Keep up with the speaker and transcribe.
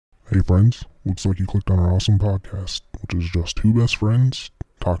Hey friends, looks like you clicked on our awesome podcast, which is just two best friends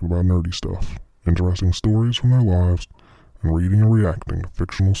talking about nerdy stuff, interesting stories from their lives, and reading and reacting to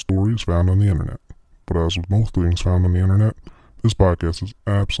fictional stories found on the internet. But as with most things found on the internet, this podcast is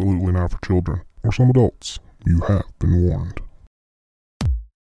absolutely not for children, or some adults. You have been warned.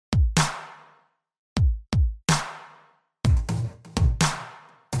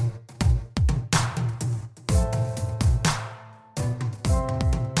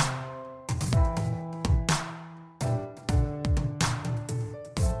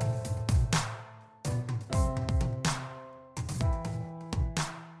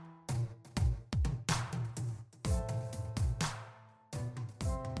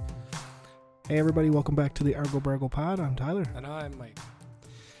 Hey everybody, welcome back to the Argo Bargo Pod. I'm Tyler. And I'm Mike.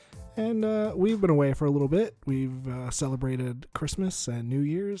 And we've been away for a little bit. We've celebrated Christmas and New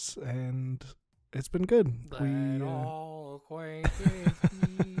Year's, and it's been good. Let all acquaintance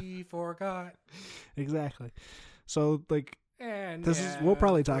be forgot. Exactly. So, And we'll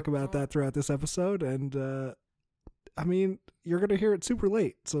probably talk about that throughout this episode, and I mean, you're going to hear it super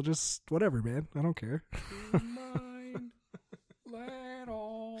late, so just whatever, man. I don't care. Mind, let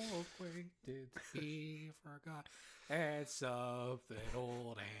all acquaintance be forgot. And something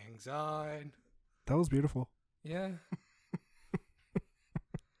old hangs on. That was beautiful. Yeah.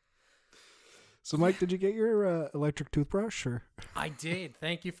 So, Mike, did you get your electric toothbrush? Or? I did.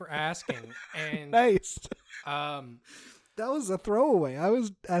 Thank you for asking. And Nice. That was a throwaway. I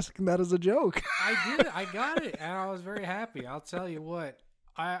was asking that as a joke. I did. I got it, and I was very happy. I'll tell you what.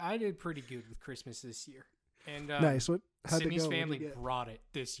 I did pretty good with Christmas this year. And nice. How'd Sydney's it go? family brought it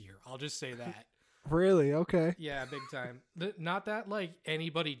this year. I'll just say that. Really? Okay. Yeah, big time. Not that like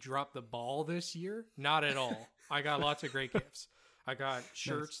anybody dropped the ball this year. Not at all. I got lots of great gifts. I got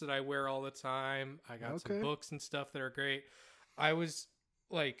shirts that I wear all the time. I got some books and stuff that are great. I was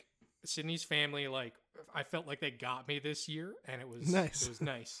like, Sydney's family, like, I felt like they got me this year, and it was nice. It was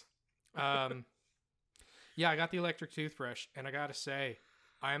nice. Yeah, I got the electric toothbrush, and I gotta say,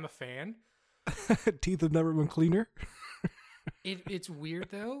 I am a fan. Teeth have never been cleaner. It's weird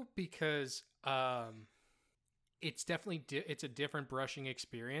though, because it's definitely it's a different brushing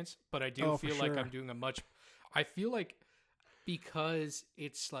experience, but I do feel like I'm doing I feel like because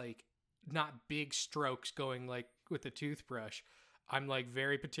it's like not big strokes going like with the toothbrush, I'm like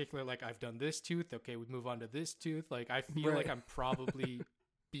very particular, like I've done this tooth, okay, we move on to this tooth. Like I feel like I'm probably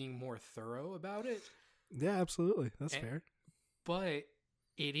being more thorough about it. Yeah, absolutely. That's fair. But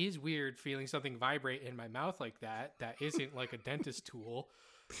it is weird feeling something vibrate in my mouth like that isn't like a dentist tool.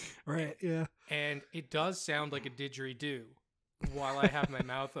 Right, yeah. And it does sound like a didgeridoo while I have my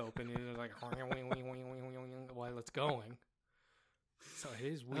mouth open, and it's like while it's going. So it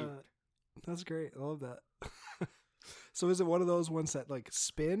is weird. That's great. I love that. So is it one of those ones that like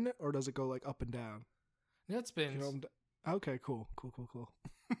spin, or does it go like up and down? No, it spins. Okay, cool.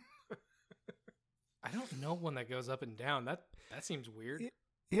 I don't know one that goes up and down. That seems weird.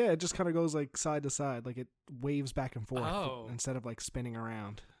 Yeah, it just kind of goes like side to side, like it waves back and forth instead of like spinning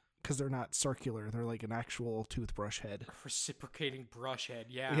around, because they're not circular. They're like an actual toothbrush head. Reciprocating brush head.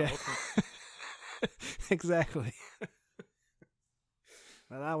 Yeah. Okay. Exactly.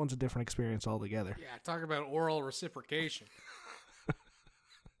 Now that one's a different experience altogether. Yeah, talk about oral reciprocation.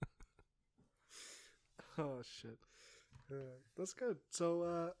 Oh, shit. That's good.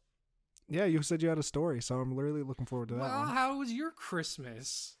 So, yeah, you said you had a story, so I'm really looking forward to that one. How was your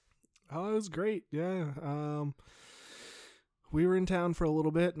Christmas? Oh, it was great. Yeah. We were in town for a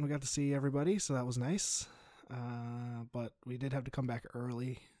little bit, and we got to see everybody, so that was nice. But we did have to come back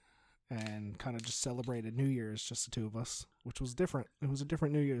early and kind of just celebrated New Year's, just the two of us, which was different. It was a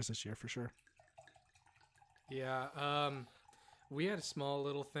different New Year's this year, for sure. Yeah. We had a small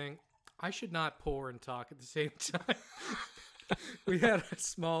little thing. I should not pour and talk at the same time. We had a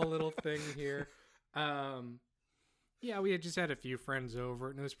small little thing here. Yeah, we had just had a few friends over,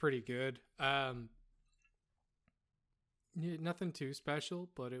 and it was pretty good. Nothing too special,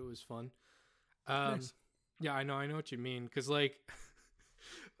 but it was fun. Nice. Yeah, I know what you mean. Cause I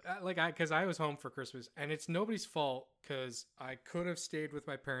was home for Christmas, and it's nobody's fault. Cause I could have stayed with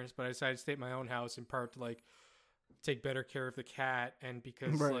my parents, but I decided to stay at my own house in part to like take better care of the cat, and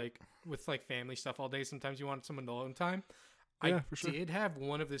because like with like family stuff all day, sometimes you want someone alone time. Yeah, I did have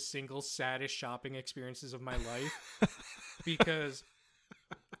one of the single saddest shopping experiences of my life because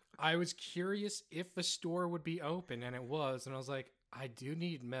I was curious if the store would be open, and it was, and I was like, I do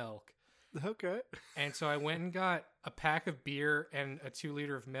need milk. Okay. And so I went and got a pack of beer and a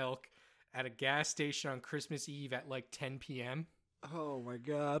 2-liter of milk at a gas station on Christmas Eve at like 10 p.m. Oh my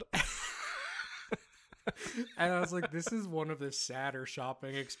God. And I was like, this is one of the sadder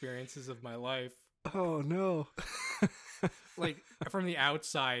shopping experiences of my life. Oh, no. Like, from the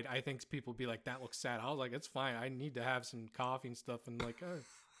outside, I think people be like, that looks sad. I was like, it's fine. I need to have some coffee and stuff. And like,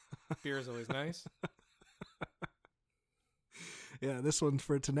 beer is always nice. Yeah, this one's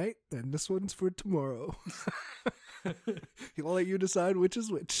for tonight, and this one's for tomorrow. He'll let you decide which is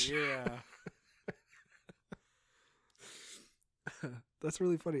which. Yeah. That's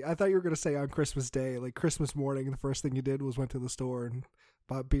really funny. I thought you were going to say on Christmas Day, like Christmas morning, the first thing you did was went to the store and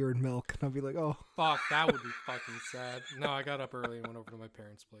bought beer and milk. And I'd be like, oh. Fuck, that would be fucking sad. No, I got up early and went over to my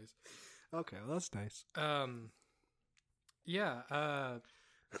parents' place. Okay, well, that's nice. Yeah,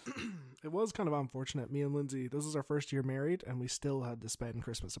 it was kind of unfortunate. Me and Lindsay, this was our first year married, and we still had to spend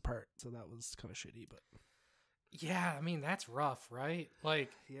Christmas apart. So that was kind of shitty, but. Yeah, I mean, that's rough, right?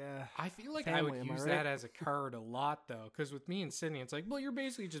 Like, yeah, I feel like family, I would use right? that as a card a lot, though, because with me and Sydney, it's like, well, you're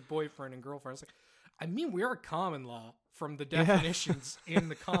basically just boyfriend and girlfriend. It's like, I mean, we are common law from the definitions in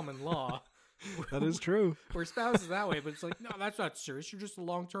the common law. That is true. We're spouses that way, but it's like, no, that's not serious. You're just a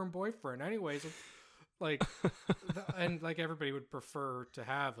long-term boyfriend. Anyways, like, and like everybody would prefer to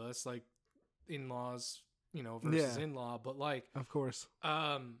have us, like, in-laws, you know, versus in-law, but like, of course.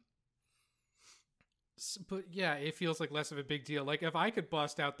 But yeah, it feels like less of a big deal. Like if I could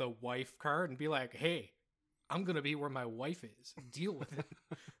bust out the wife card and be like, hey, I'm going to be where my wife is. Deal with it.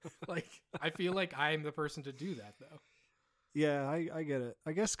 Like, I feel like I'm the person to do that though. Yeah, I get it.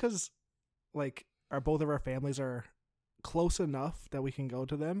 I guess because like both of our families are close enough that we can go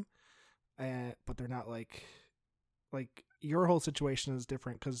to them. But they're not like your whole situation is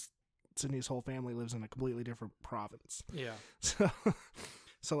different because Sydney's whole family lives in a completely different province. Yeah.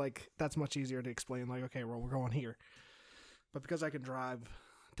 So like that's much easier to explain. Like, okay, well, we're going here, but because I can drive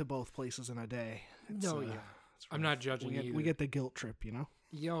to both places in a day. No, yeah, I'm not judging. We get the guilt trip, you know.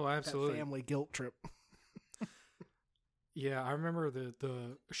 Yo, absolutely, that family guilt trip. Yeah, I remember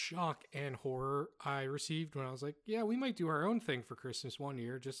the shock and horror I received when I was like, yeah, we might do our own thing for Christmas one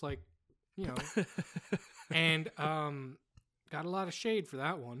year, just like, you know, and got a lot of shade for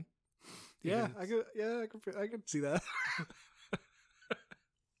that one. Yeah, I could see that.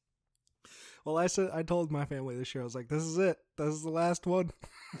 Well, I told my family this year, I was like, this is it. This is the last one.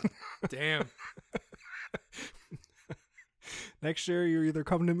 Damn. Next year, you're either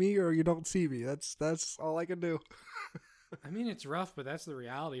coming to me or you don't see me. That's all I can do. I mean, it's rough, but that's the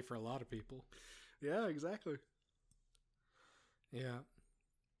reality for a lot of people. Yeah, exactly. Yeah.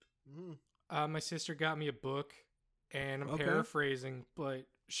 My sister got me a book, and I'm paraphrasing, but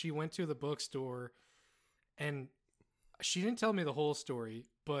she went to the bookstore, and she didn't tell me the whole story,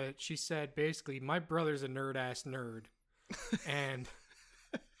 but she said basically, my brother's a nerd-ass nerd, and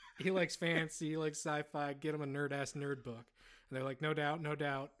he likes fantasy, he likes sci-fi, get him a nerd-ass nerd book. And they're like, no doubt, no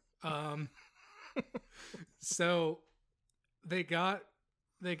doubt. So they got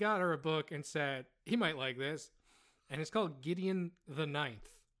her a book and said, he might like this, and it's called Gideon the Ninth.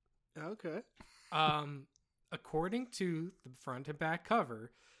 Okay. According to the front and back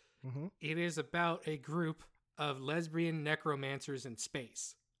cover, it is about a group of lesbian necromancers in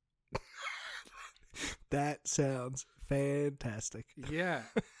space. That sounds fantastic. Yeah.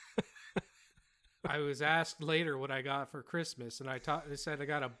 I was asked later what I got for Christmas, and I said I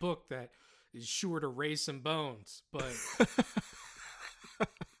got a book that is sure to raise some bones, but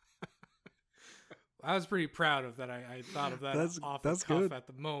I was pretty proud of that. I thought of that off the cuff good. At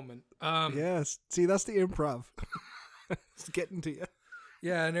the moment. Yes. See, that's the improv. It's getting to you.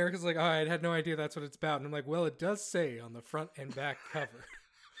 Yeah, and Erica's like, oh, I had no idea that's what it's about. And I'm like, well, it does say on the front and back cover.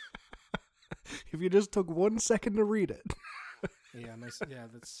 If you just took 1 second to read it.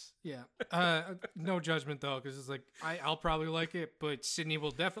 No judgment, though, because it's like, I'll probably like it, but Sydney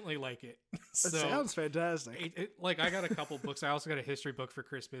will definitely like it. So, that sounds fantastic. Like, I got a couple books. I also got a history book for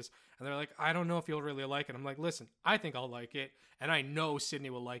Christmas. And they're like, I don't know if you'll really like it. I'm like, listen, I think I'll like it. And I know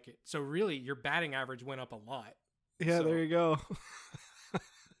Sydney will like it. So really, your batting average went up a lot. Yeah, so. There you go.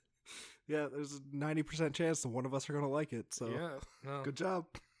 Yeah, there's a 90% chance that one of us are going to like it. So yeah, no. Good job.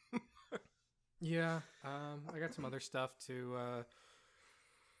 Yeah, I got some other stuff too.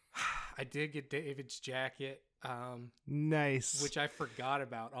 I did get David's jacket. Nice. Which I forgot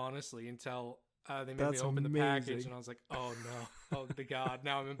about, honestly, until they made me open the package. And I was like, oh no. Oh, the God.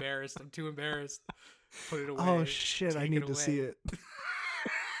 Now I'm embarrassed. I'm too embarrassed. Put it away. Oh, shit. I need to see it.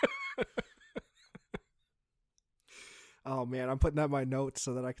 Oh, man. I'm putting that in my notes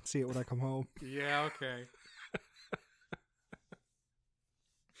so that I can see it when I come home. Yeah, okay.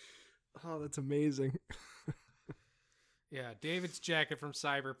 Oh, that's amazing. Yeah, David's jacket from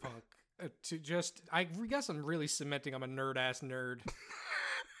Cyberpunk. I guess I'm really cementing I'm a nerd-ass nerd.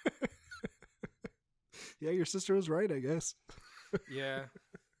 Yeah, your sister was right, I guess. Yeah.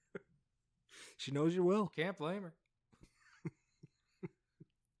 She knows you well. Can't blame her.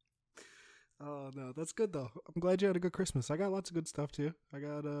 Oh, no, that's good, though. I'm glad you had a good Christmas. I got lots of good stuff, too. I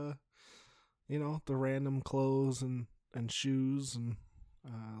got, the random clothes and shoes, and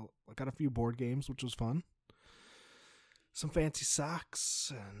I got a few board games, which was fun. Some fancy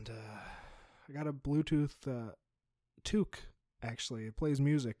socks, and I got a Bluetooth toque, actually. It plays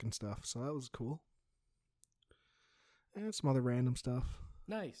music and stuff, so that was cool. And some other random stuff.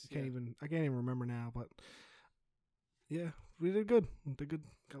 Nice. I can't even remember now, but yeah, we did good.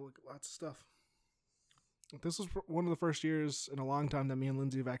 Got lots of stuff. This was one of the first years in a long time that me and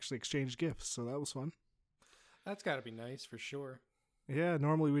Lindsay have actually exchanged gifts, so that was fun. That's got to be nice for sure. Yeah,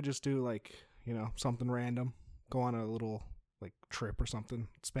 normally we just do something random, go on a little trip or something,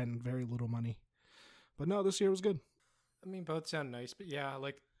 spend very little money. But no, this year was good. I mean, both sound nice, but yeah,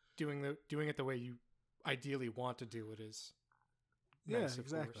 doing it the way you ideally want to do it is nice. Yeah,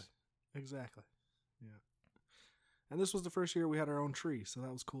 exactly. Yeah. And this was the first year we had our own tree, so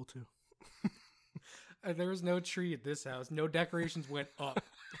that was cool too. There was no tree at this house. No decorations went up,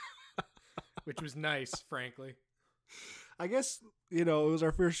 which was nice, frankly. I guess, it was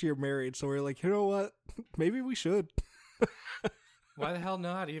our first year married, so we were like, you know what? Maybe we should. Why the hell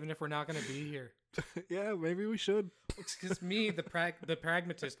not, even if we're not going to be here? Yeah, maybe we should. It's because me, the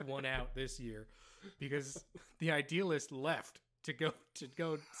pragmatist, won out this year because the idealist left to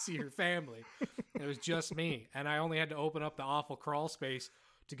go see her family. It was just me, and I only had to open up the awful crawl space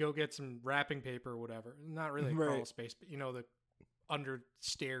to go get some wrapping paper or whatever. Not really a crawl space, but the under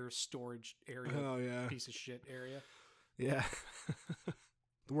stairs storage area. Oh, yeah. Piece of shit area. Yeah.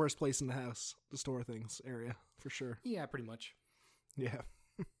 The worst place in the house, the store things area, for sure. Yeah, pretty much. Yeah.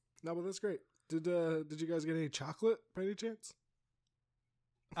 No, but that's great. Did you guys get any chocolate by any chance?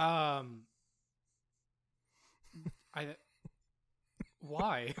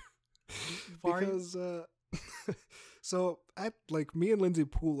 Why? Because so at me and Lindsay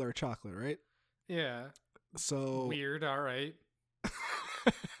pool our chocolate, right? Yeah. So weird. All right.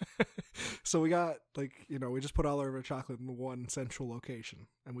 So we got we just put all of our chocolate in one central location,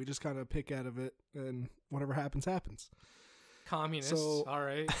 and we just kind of pick out of it, and whatever happens. Communists. So, all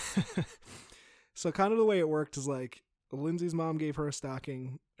right. So kind of the way it worked is Lindsay's mom gave her a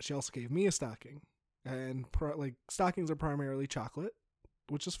stocking. She also gave me a stocking, and stockings are primarily chocolate,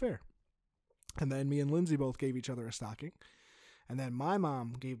 which is fair. And then me and Lindsay both gave each other a stocking, and then my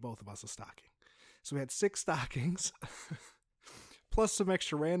mom gave both of us a stocking. So we had 6 stockings. Plus some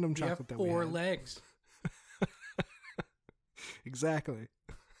extra random chocolate that we had. 4 legs. Exactly.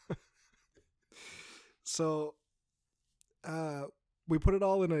 So, we put it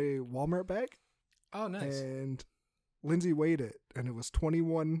all in a Walmart bag. Oh, nice. And Lindsay weighed it, and it was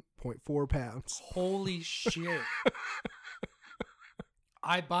 21.4 pounds. Holy shit.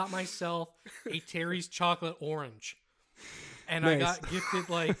 I bought myself a Terry's chocolate orange. And nice. I got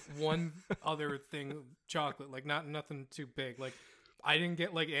gifted one other thing of chocolate, nothing too big. I didn't get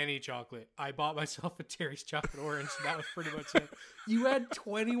any chocolate. I bought myself a Terry's chocolate orange. And that was pretty much it. You had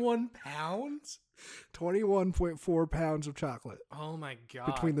 21 pounds? 21.4 pounds of chocolate. Oh my God.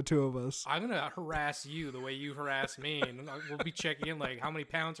 Between the two of us. I'm going to harass you the way you harass me. And we'll be checking in how many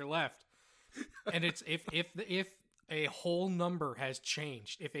pounds are left. And it's if a whole number has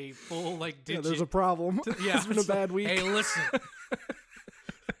changed, if a full digit. Yeah, there's a problem. It's been a bad week. Hey, listen.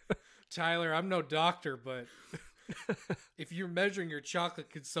 Tyler, I'm no doctor, but if you're measuring your chocolate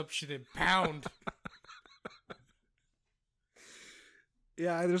consumption in pound.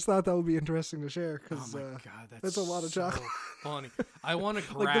 Yeah, I just thought that would be interesting to share because oh my God, that's a lot of chocolate. Funny. I want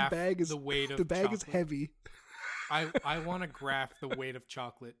to graph the weight of chocolate. The bag is heavy. I want to graph the weight of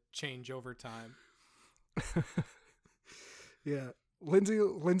chocolate change over time. Yeah,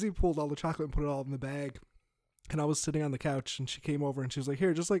 Lindsay pulled all the chocolate and put it all in the bag. And I was sitting on the couch, and she came over, and she was like,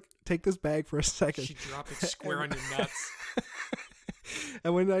 "Here, just take this bag for a second." She dropped it square on your nuts.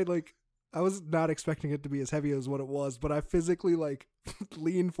 And when I was not expecting it to be as heavy as what it was, but I physically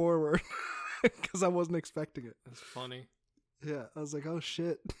leaned forward because I wasn't expecting it. That's funny. Yeah, I was like, "Oh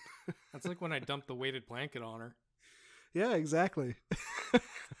shit." That's like when I dumped the weighted blanket on her. Yeah, exactly.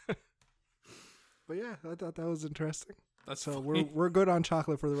 But yeah, I thought that was interesting. That's so funny. we're good on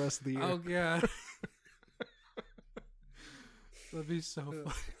chocolate for the rest of the year. Oh God. That'd be so funny.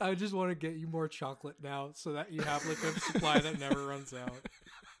 I just want to get you more chocolate now so that you have a supply that never runs out.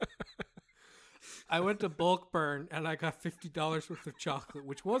 I went to Bulk Burn and I got $50 worth of chocolate,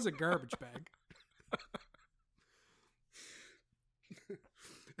 which was a garbage bag.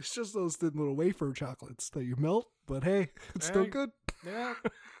 It's just those thin little wafer chocolates that you melt, but hey, it's still good. Yeah,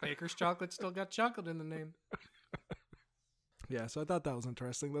 Baker's chocolate still got chocolate in the name. Yeah, so I thought that was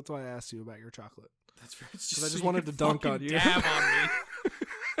interesting. That's why I asked you about your chocolate. That's right. Because I just wanted to dunk on you. Dab on me.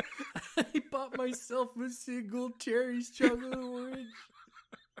 I bought myself a single Cherry's chocolate orange.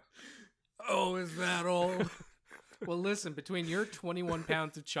 Oh, is that all? Well, listen, between your 21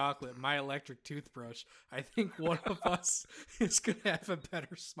 pounds of chocolate and my electric toothbrush, I think one of us is going to have a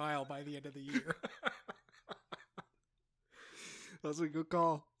better smile by the end of the year. That's a good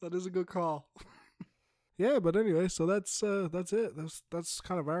call. That is a good call. Yeah, but anyway, so that's it. That's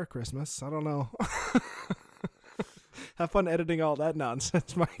kind of our Christmas. I don't know. Have fun editing all that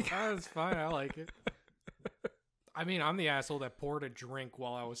nonsense, Mike. That's fine. I like it. I mean, I'm the asshole that poured a drink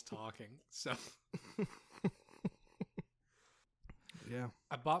while I was talking, so... Yeah.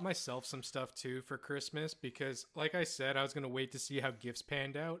 I bought myself some stuff too for Christmas because, like I said, I was going to wait to see how gifts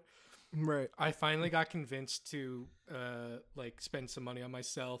panned out. Right. I finally got convinced to spend some money on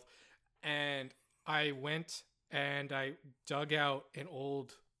myself, and I went and I dug out an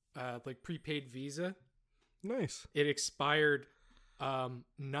old prepaid Visa. Nice. It expired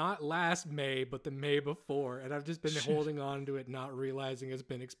not last May, but the May before, and I've just been holding on to it, not realizing it's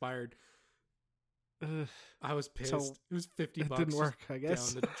been expired. I was pissed. So it was $50. It didn't work, I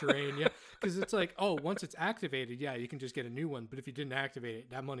guess. Down the drain. Yeah, because it's like, oh, once it's activated, yeah, you can just get a new one. But if you didn't activate it,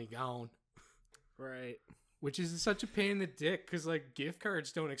 that money gone. Right. Which is such a pain in the dick because like gift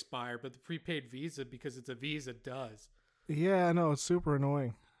cards don't expire, but the prepaid Visa, because it's a Visa, does. Yeah, I know, it's super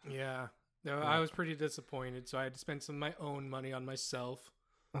annoying. Yeah. No, I was pretty disappointed, so I had to spend some of my own money on myself.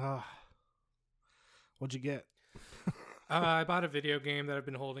 What'd you get? I bought a video game that I've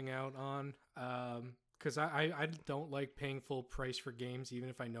been holding out on because I don't like paying full price for games, even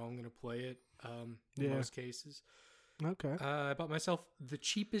if I know I'm going to play it in most cases. Okay. I bought myself the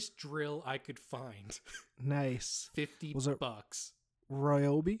cheapest drill I could find. Nice. $50.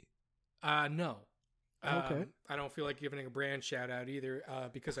 Ryobi? No. Okay. I don't feel like giving a brand shout out either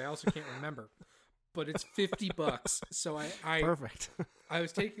because I also can't remember. But it's $50. So I Perfect. I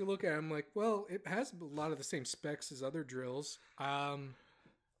was taking a look at it. I'm like, well, it has a lot of the same specs as other drills.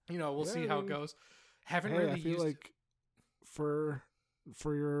 We'll see how it goes. Haven't really I feel used like for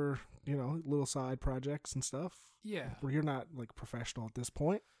your, little side projects and stuff. Yeah. Where you're not like professional at this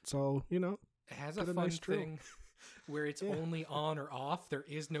point. So, it has a fun nice thing where it's only on or off. There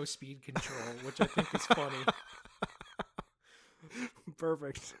is no speed control, which I think is funny.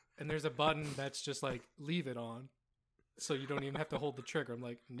 Perfect. And there's a button that's just like, leave it on. So you don't even have to hold the trigger. I'm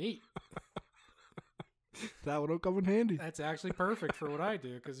like, neat. That would come in handy. That's actually perfect for what I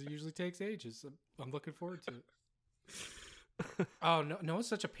do because it usually takes ages. I'm looking forward to it. Oh, no, it's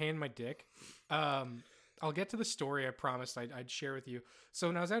such a pain in my dick. I'll get to the story I promised I'd share with you. So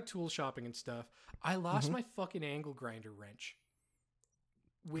when I was out tool shopping and stuff, I lost my fucking angle grinder wrench.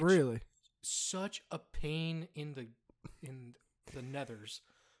 Really? Such a pain in the nethers.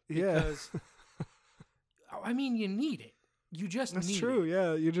 Yeah. Because, I mean, you need it. You just need it. That's true,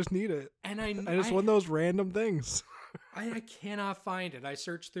 yeah. You just need it. And it's one of those random things. I cannot find it. I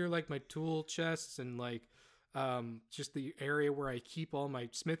searched through, like, my tool chests and, like, just the area where I keep all my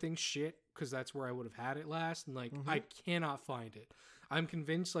smithing shit, because that's where I would have had it last. And, like, I cannot find it. I'm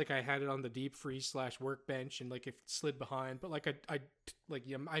convinced, like, I had it on the deep freeze / workbench and, like, it slid behind. But, like,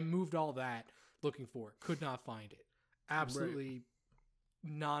 I moved all that looking for it. Could not find it. Absolutely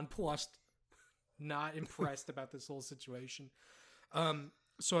nonplussed. Not impressed about this whole situation.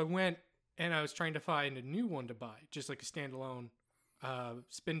 So I went and I was trying to find a new one to buy, just like a standalone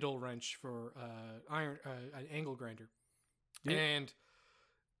spindle wrench for an angle grinder. Yeah. And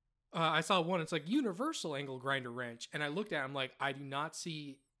I saw one, it's like universal angle grinder wrench. And I looked at it, I'm like, I do not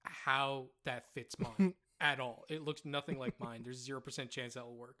see how that fits mine at all. It looks nothing like mine. There's 0% chance that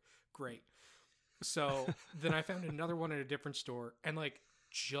will work. Great. So then I found another one at a different store, and like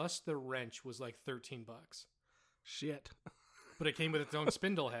just the wrench was like $13. Shit. But it came with its own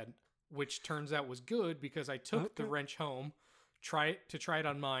spindle head, which turns out was good because I took the wrench home, try it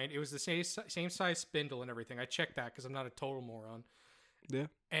on mine. It was the same size spindle and everything. I checked that because I'm not a total moron. Yeah.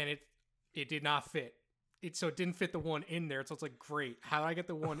 And it did not fit. So it didn't fit the one in there. So it's like, great. How do I get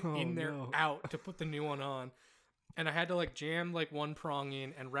the one in there out to put the new one on? And I had to like jam like one prong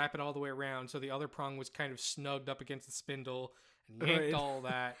in and wrap it all the way around. So the other prong was kind of snugged up against the spindle and yanked all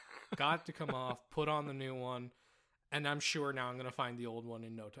that, got to come off, put on the new one. And I'm sure now I'm going to find the old one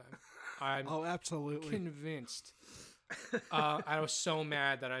in no time. I'm absolutely convinced. I was so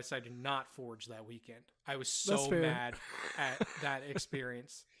mad that I decided to not forge that weekend. I was so mad at that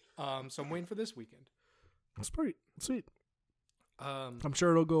experience. So I'm waiting for this weekend. That's pretty sweet. I'm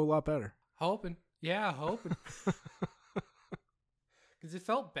sure it'll go a lot better. Hoping. Because it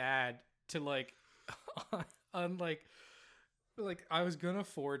felt bad to like I was gonna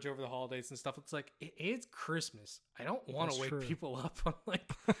forge over the holidays and stuff. It's like it's Christmas. I don't want to wake people up on like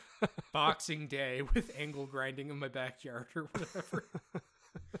Boxing Day with angle grinding in my backyard or whatever.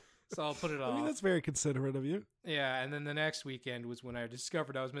 So I'll put it off. I mean, that's very considerate of you. Yeah, and then the next weekend was when I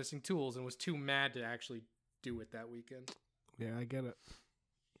discovered I was missing tools and was too mad to actually do it that weekend. Yeah, I get it.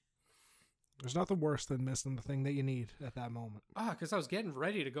 There's nothing worse than missing the thing that you need at that moment. Because I was getting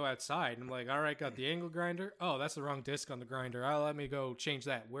ready to go outside. And I'm like, all right, got the angle grinder. Oh, that's the wrong disc on the grinder. Let me go change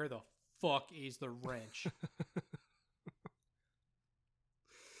that. Where the fuck is the wrench?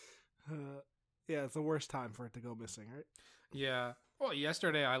 Yeah, it's the worst time for it to go missing, right? Yeah. Well,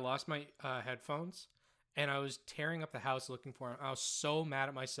 yesterday I lost my headphones, and I was tearing up the house looking for them. I was so mad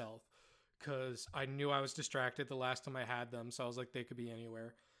at myself because I knew I was distracted the last time I had them. So I was like, they could be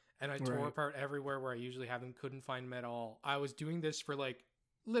anywhere. And I tore apart everywhere where I usually have them, couldn't find them at all. I was doing this for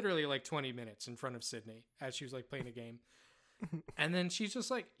literally 20 minutes in front of Sydney as she was playing a game. And then she's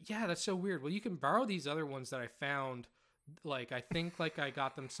just like, yeah, that's so weird. Well, you can borrow these other ones that I found. I think I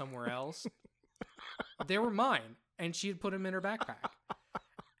got them somewhere else. They were mine. And she had put them in her backpack.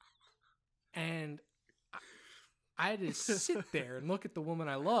 And I had to sit there and look at the woman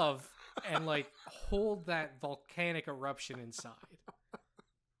I love and hold that volcanic eruption inside.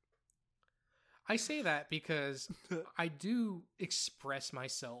 I say that because I do express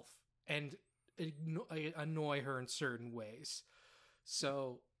myself and annoy her in certain ways.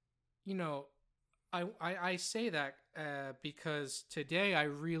 So, I say that because today I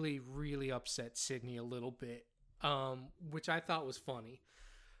really, really upset Sydney a little bit, which I thought was funny.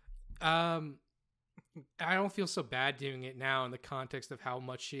 I don't feel so bad doing it now in the context of how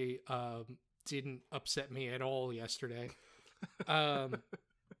much she didn't upset me at all yesterday.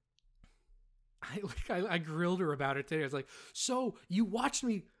 I grilled her about it today. I was like, so you watched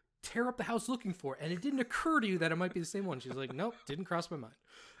me tear up the house looking for it, and it didn't occur to you that it might be the same one. She was like, nope, didn't cross my mind.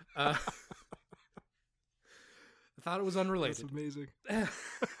 I thought it was unrelated. That's amazing.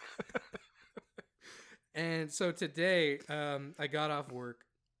 And so today, I got off work,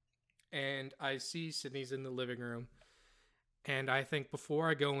 and I see Sydney's in the living room. And I think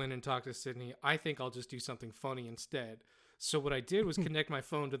before I go in and talk to Sydney, I think I'll just do something funny instead. So what I did was connect my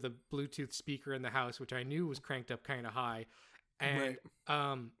phone to the Bluetooth speaker in the house, which I knew was cranked up kind of high. And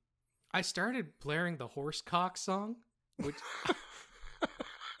I started blaring the Horsecock song, which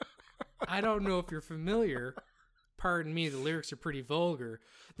I don't know if you're familiar. Pardon me, the lyrics are pretty vulgar.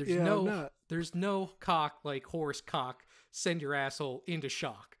 There's no cock like horse cock. Send your asshole into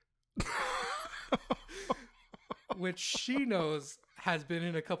shock. Which she knows has been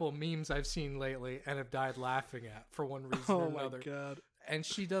in a couple of memes I've seen lately and have died laughing at for one reason or another. Oh my God. And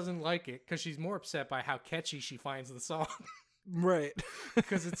she doesn't like it because she's more upset by how catchy she finds the song. Right.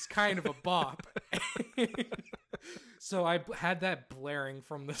 Because it's kind of a bop. So I had that blaring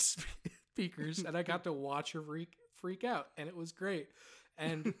from the speakers, and I got to watch her freak out, and it was great.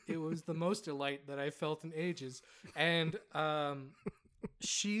 And it was the most delight that I felt in ages. And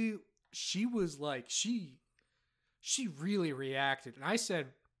she was like, she really reacted. And I said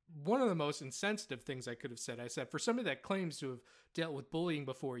one of the most insensitive things I could have said. I said, for somebody that claims to have dealt with bullying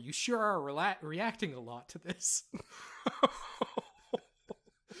before, you sure are reacting a lot to this.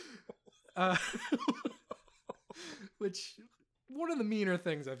 Which, one of the meaner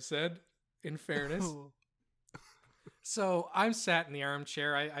things I've said, in fairness. So I'm sat in the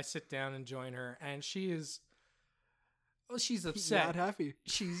armchair. I sit down and join her, and she's upset. Not happy.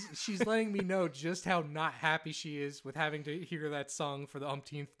 She's letting me know just how not happy she is with having to hear that song for the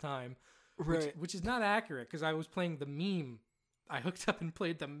umpteenth time. Right. Which is not accurate, because I was playing the meme. I hooked up and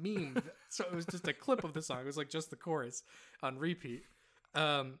played the meme. So it was just a clip of the song. It was just the chorus on repeat.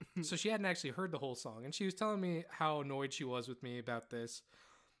 So she hadn't actually heard the whole song, and she was telling me how annoyed she was with me about this.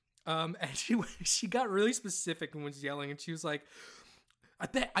 And she got really specific and was yelling, and she was like,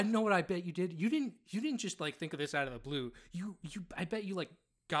 I know what I bet you did. You didn't just think of this out of the blue. I bet you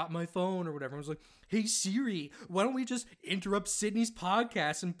got my phone or whatever. I was like, hey Siri, why don't we just interrupt Sydney's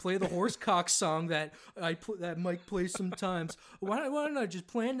podcast and play the Horsecock song that Mike plays sometimes? Why don't I just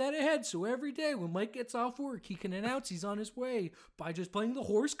plan that ahead so every day when Mike gets off work, he can announce he's on his way by just playing the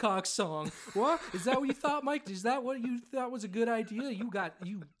Horsecock song? What? Is that what you thought, Mike? Is that what you thought was a good idea?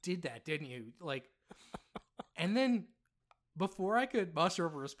 You did that, didn't you? And then before I could muster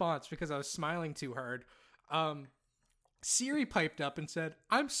up a response because I was smiling too hard, Siri piped up and said,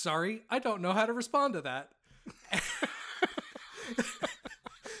 I'm sorry, I don't know how to respond to that.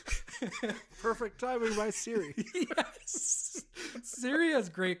 Perfect timing by Siri. Yes. Siri has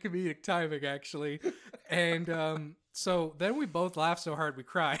great comedic timing, actually. And so then we both laughed so hard we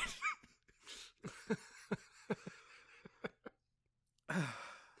cried.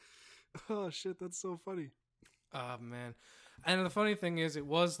 Oh, shit, that's so funny. Oh, man. And the funny thing is, it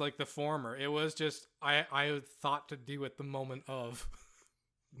was like the former. It was just, I thought to do it the moment of.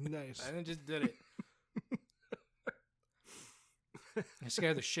 Nice. And I just did it. I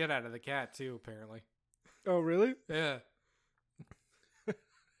scared the shit out of the cat, too, apparently. Oh, really? Yeah.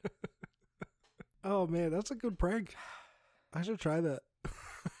 Oh, man, that's a good prank. I should try that.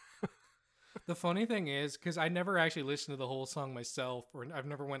 The funny thing is, because I never actually listened to the whole song myself, or I've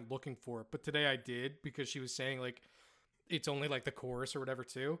never went looking for it, but today I did, because she was saying, like, it's only, like, the chorus or whatever,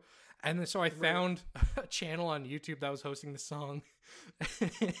 too. And then, so I found a channel on YouTube that was hosting the song,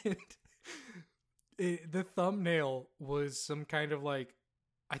 and the thumbnail was some kind of, like,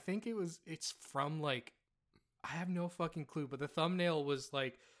 I think it's from, like, I have no fucking clue, but the thumbnail was,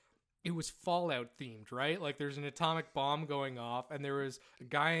 like, it was Fallout themed, right? Like there's an atomic bomb going off and there was a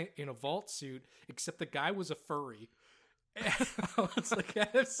guy in a vault suit, except the guy was a furry. And I was like, I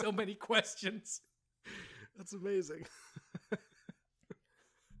have so many questions. That's amazing.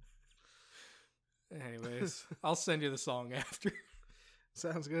 Anyways, I'll send you the song after.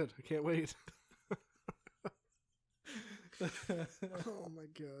 Sounds good. I can't wait. Oh my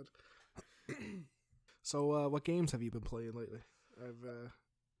god. So, what games have you been playing lately?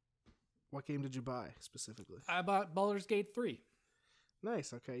 What game did you buy specifically? I bought Baldur's Gate 3.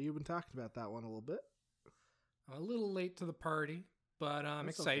 Nice. Okay, you've been talking about that one a little bit. I'm a little late to the party, but I'm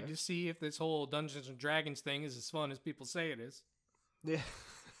excited to see if this whole Dungeons and Dragons thing is as fun as people say it is. Yeah.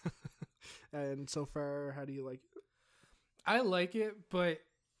 And so far, how do you like it? I like it, but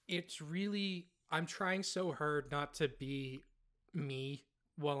it's really... I'm trying so hard not to be me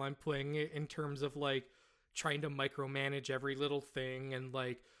while I'm playing it in terms of, like, trying to micromanage every little thing and,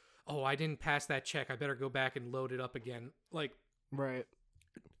 like, oh, I didn't pass that check, I better go back and load it up again. Like, right.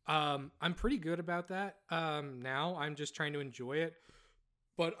 I'm pretty good about that. Now I'm just trying to enjoy it,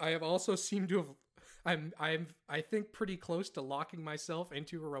 but I have also seemed to have, I think pretty close to locking myself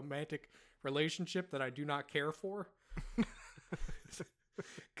into a romantic relationship that I do not care for.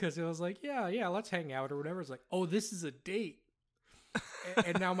 Because it was like, yeah, let's hang out or whatever. It's like, oh, this is a date.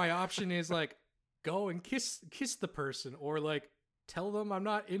 And now my option is like, go and kiss the person, or like, tell them I'm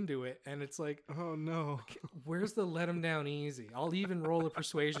not into it. And it's like, oh no, where's the let them down easy? I'll even roll a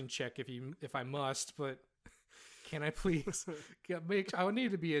persuasion check if I must, but can I please I would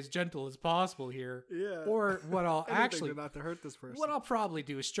need to be as gentle as possible here. Yeah. Or what I'll actually not to hurt this person. What I'll probably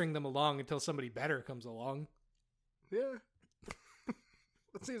do is string them along until somebody better comes along. Yeah.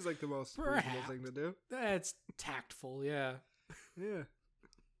 That seems like the most reasonable thing to do. That's tactful, yeah. Yeah.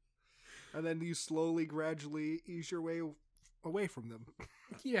 And then you slowly, gradually ease your way away from them.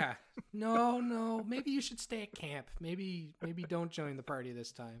 Yeah. No. Maybe you should stay at camp. Maybe don't join the party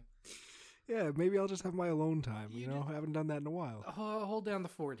this time. Yeah, maybe I'll just have my alone time. You know, I haven't done that in a while. Hold down the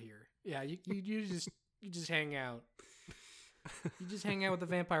fort here. Yeah, you just hang out. You just hang out with the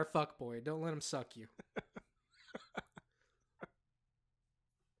vampire fuckboy. Don't let him suck you.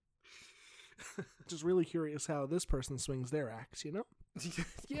 Just really curious how this person swings their axe, you know?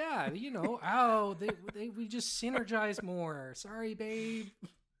 Yeah, you know. Oh, we just synergize more. Sorry, babe.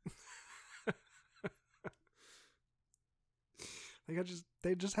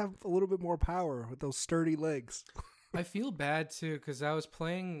 They just have a little bit more power with those sturdy legs. I feel bad too because I was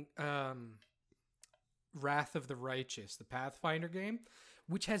playing Wrath of the Righteous, the Pathfinder game,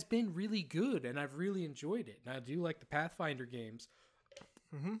 which has been really good, and I've really enjoyed it. And I do like the Pathfinder games,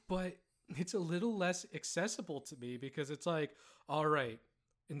 but it's a little less accessible to me because it's like, all right,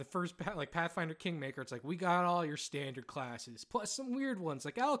 in the first like Pathfinder Kingmaker, it's like we got all your standard classes plus some weird ones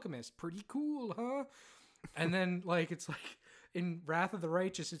like Alchemist, pretty cool, huh? And then like it's like in Wrath of the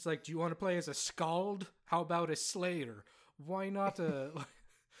Righteous, it's like, do you want to play as a Skald? How about a Slayer? Why not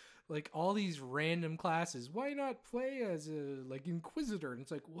like all these random classes? Why not play as a like Inquisitor? And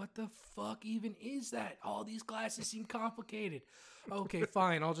it's like, what the fuck even is that? All these classes seem complicated. Okay,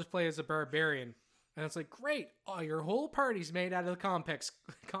 fine, I'll just play as a Barbarian. And it's like, great, your whole party's made out of the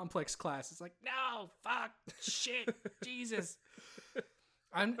complex class. It's like, no, fuck, shit, Jesus.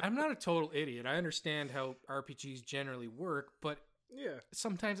 I'm not a total idiot. I understand how RPGs generally work, but yeah,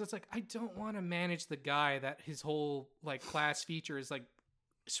 sometimes it's like, I don't want to manage the guy that his whole like class feature is like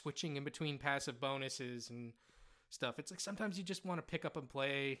switching in between passive bonuses and stuff. It's like sometimes you just want to pick up and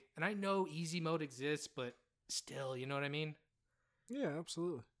play. And I know easy mode exists, but still, you know what I mean? Yeah,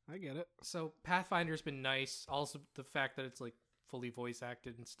 absolutely. I get it. So Pathfinder's been nice. Also, the fact that it's like fully voice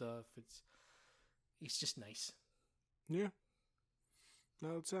acted and stuff. It's just nice. Yeah.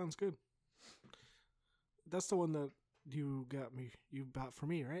 No, it sounds good. That's the one that you bought for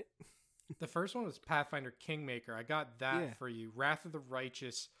me, right? The first one was Pathfinder Kingmaker. I got that for you. Wrath of the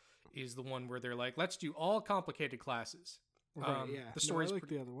Righteous is the one where they're like, let's do all complicated classes. Right, yeah. The story's I like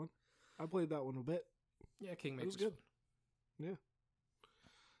the other one. I played that one a bit. Yeah, Kingmaker was good. Yeah.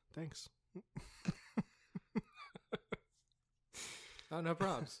 Thanks. Oh, no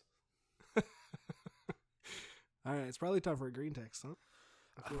probs. All right, it's probably time for a green text, huh?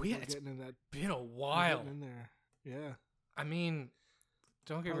 It's getting in that. Been a while. In there, yeah. I mean,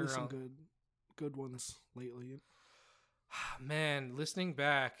 don't get me wrong. Some good ones lately. Man, listening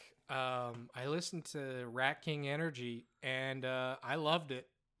back, I listened to Rat King Energy, and I loved it.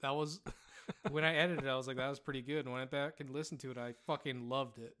 That was when I edited it. I was like, that was pretty good. And when I went back and listened to it, I fucking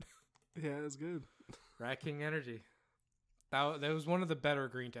loved it. Yeah, it was good. Rat King Energy. That was one of the better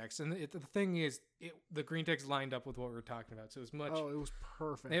green texts. And the thing is, the green text lined up with what we were talking about. So it was much... Oh, it was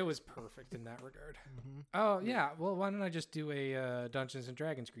perfect. It was perfect in that regard. Mm-hmm. Oh, yeah. Well, why don't I just do a Dungeons &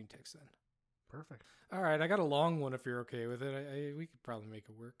 Dragons green text then? Perfect. All right. I got a long one if you're okay with it. We could probably make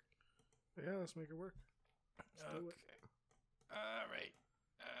it work. Yeah, let's make it work. Okay. All right.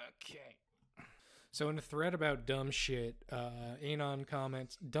 Okay. So in a thread about dumb shit, Anon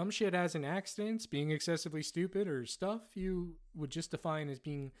comments, dumb shit as in accidents, being excessively stupid, or stuff you would just define as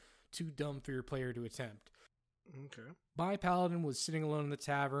being too dumb for your player to attempt. Okay. My paladin was sitting alone in the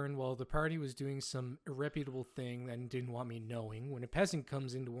tavern while the party was doing some irreputable thing and didn't want me knowing when a peasant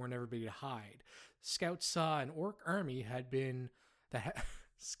comes in to warn everybody to hide. Scouts saw that an orc army that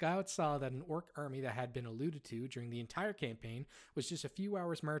had been alluded to during the entire campaign was just a few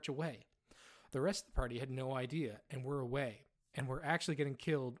hours' march away. The rest of the party had no idea and were away, and were actually getting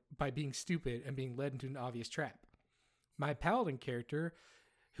killed by being stupid and being led into an obvious trap. My paladin character,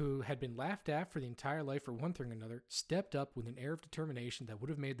 who had been laughed at for the entire life for one thing or another, stepped up with an air of determination that would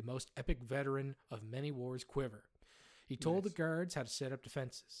have made the most epic veteran of many wars quiver. He told the guards how to set up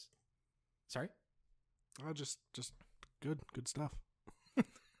defenses. Sorry? Oh, just good stuff.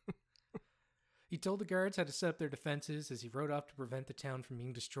 He told the guards how to set up their defenses as he rode off to prevent the town from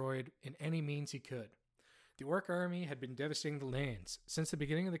being destroyed in any means he could. The orc army had been devastating the lands. Since the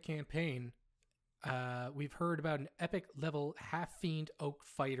beginning of the campaign, we've heard about an epic level half-fiend oak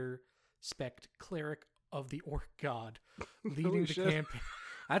fighter spect cleric of the orc god leading the campaign.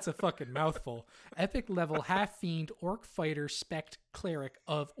 That's a fucking mouthful. Epic level half-fiend orc fighter spect cleric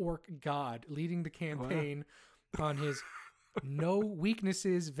of orc god leading the campaign on his... no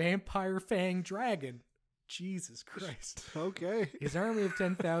weaknesses, vampire fang dragon. Jesus Christ. Okay. His army of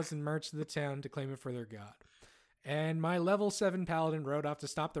 10,000 marched to the town to claim it for their god. And my level 7 paladin rode off to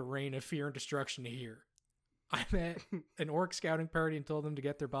stop the reign of fear and destruction here. I met an orc scouting party and told them to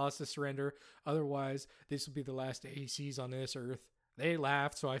get their boss to surrender. Otherwise, this will be the last ACs on this earth. They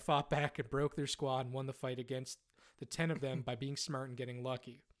laughed, so I fought back and broke their squad and won the fight against the 10 of them by being smart and getting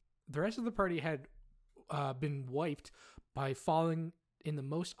lucky. The rest of the party had been wiped by falling in the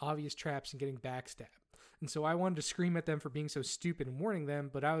most obvious traps and getting backstabbed. And so I wanted to scream at them for being so stupid and warning them,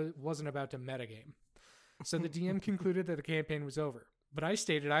 but I wasn't about to metagame. So the DM concluded that the campaign was over. But I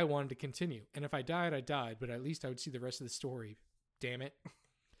stated I wanted to continue. And if I died, I died, but at least I would see the rest of the story. Damn it.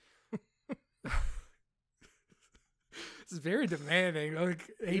 This is very demanding. Like,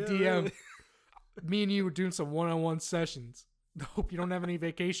 hey, DM, me and you were doing some one-on-one sessions. Hope you don't have any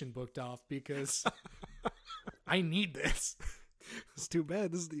vacation booked off because... I need this. It's too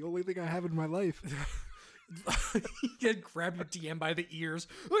bad. This is the only thing I have in my life. You grab your DM by the ears.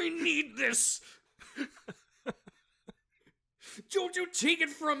 I need this. Don't you take it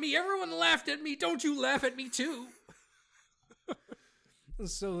from me. Everyone laughed at me. Don't you laugh at me too.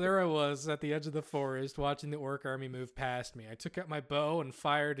 So there I was at the edge of the forest watching the orc army move past me. I took out my bow and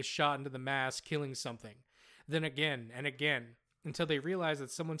fired a shot into the mass, killing something. Then again and again. Until they realize that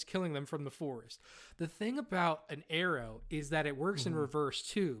someone's killing them from the forest. The thing about an arrow is that it works in reverse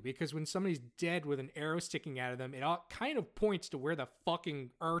too, because when somebody's dead with an arrow sticking out of them, it all kind of points to where the fucking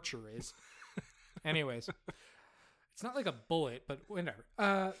archer is. Anyways, it's not like a bullet, but whatever.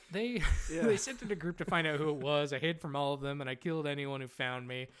 They sent in a group to find out who it was. I hid from all of them, and I killed anyone who found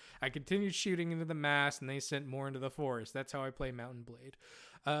me. I continued shooting into the mass, and they sent more into the forest. That's how I play Mountain Blade.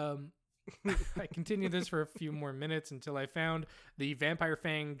 I continued this for a few more minutes until I found the vampire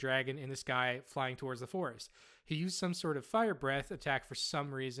fang dragon in the sky flying towards the forest. He used some sort of fire breath attack for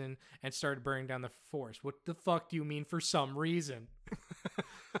some reason and started burning down the forest. What the fuck do you mean for some reason?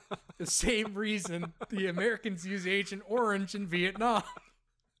 The same reason the Americans use Agent Orange in Vietnam.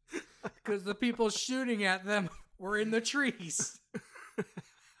 Because the people shooting at them were in the trees. You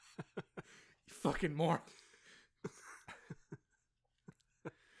fucking moron.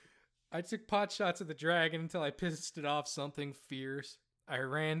 I took pot shots at the dragon until I pissed it off something fierce. I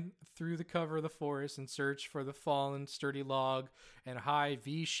ran through the cover of the forest in search for the fallen, sturdy log and a high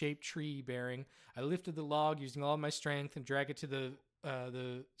V-shaped tree bearing. I lifted the log using all my strength and dragged it to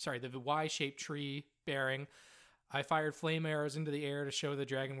the Y-shaped tree bearing. I fired flame arrows into the air to show the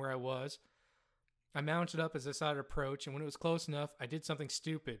dragon where I was. I mounted up as I saw it approach, and when it was close enough, I did something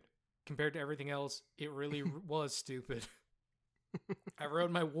stupid. Compared to everything else, it really was stupid. I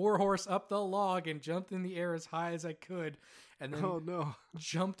rode my warhorse up the log and jumped in the air as high as I could, and then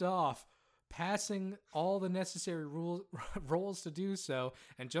jumped off, passing all the necessary rolls to do so,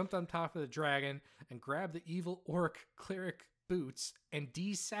 and jumped on top of the dragon and grabbed the evil orc cleric boots and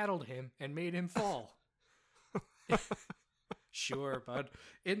desaddled him and made him fall. Sure, bud.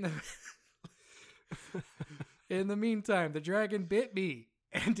 In the meantime, the dragon bit me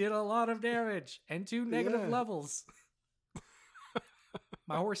and did a lot of damage and 2 negative levels.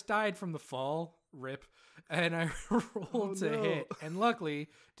 My horse died from the fall, rip, and I rolled to hit, and luckily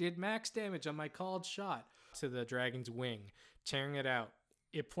did max damage on my called shot to the dragon's wing, tearing it out.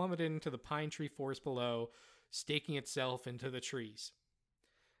 It plummeted into the pine tree forest below, staking itself into the trees.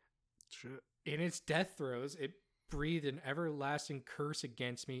 Shit. In its death throes, it breathed an everlasting curse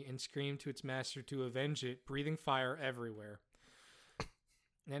against me and screamed to its master to avenge it, breathing fire everywhere.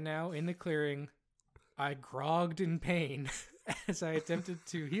 And now, in the clearing, I grogged in pain as I attempted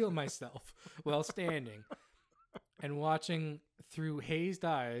to heal myself while standing and watching through hazed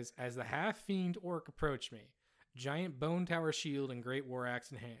eyes as the half-fiend orc approached me, giant bone tower shield and great war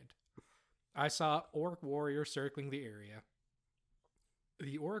axe in hand. I saw orc warrior circling the area.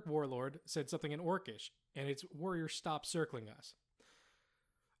 The orc warlord said something in Orcish, and its warrior stopped circling us.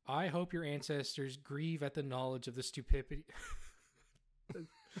 I hope your ancestors grieve at the knowledge of the stupidity.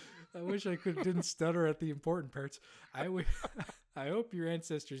 I wish I didn't stutter at the important parts. I hope your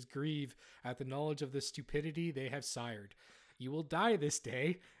ancestors grieve at the knowledge of the stupidity they have sired. You will die this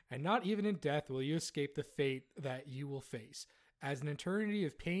day, and not even in death will you escape the fate that you will face, as an eternity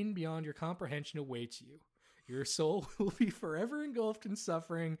of pain beyond your comprehension awaits you. Your soul will be forever engulfed in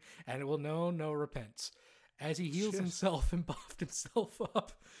suffering, and it will know no repentance. As he heals himself and buffed himself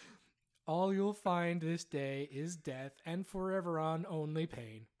up, all you'll find this day is death, and forever on only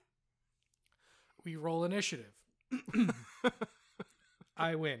pain. We roll initiative.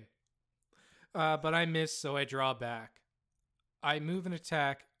 I win. But I miss, so I draw back. I move an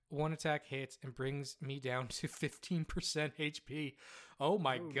attack. 1 attack hits and brings me down to 15% HP. Oh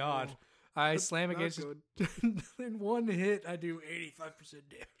my god. No. I slam against in 1 hit, I do 85%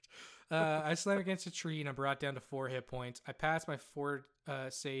 damage. I slam against a tree and I'm brought down to 4 hit points. I pass my 4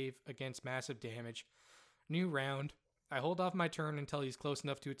 save against massive damage. New round. I hold off my turn until he's close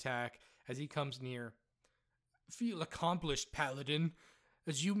enough to attack as he comes near. Feel accomplished, Paladin,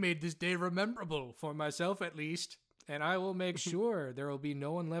 as you made this day rememberable, for myself at least, and I will make sure there will be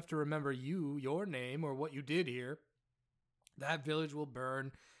no one left to remember you, your name, or what you did here. That village will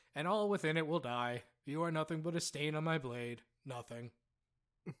burn, and all within it will die. You are nothing but a stain on my blade. Nothing.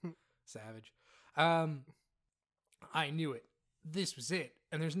 Savage. I knew it. This was it,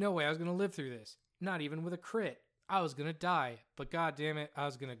 and there's no way I was going to live through this. Not even with a crit. I was going to die, but goddammit, I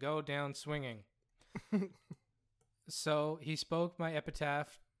was going to go down swinging. So he spoke my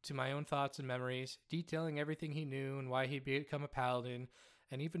epitaph to my own thoughts and memories, detailing everything he knew and why he'd become a paladin.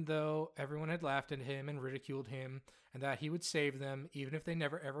 And even though everyone had laughed at him and ridiculed him, and that he would save them, even if they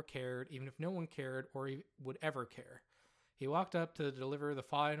never ever cared, even if no one cared or he would ever care. He walked up to deliver the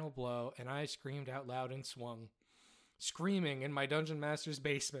final blow, and I screamed out loud and swung, screaming in my dungeon master's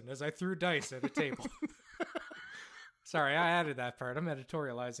basement as I threw dice at a table. Sorry, I added that part. I'm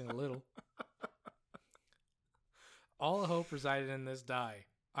editorializing a little. All hope resided in this die.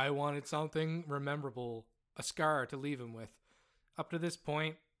 I wanted something rememberable, a scar to leave him with. Up to this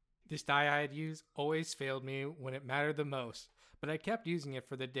point, this die I had used always failed me when it mattered the most, but I kept using it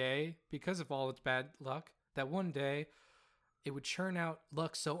for the day because of all its bad luck, that one day it would churn out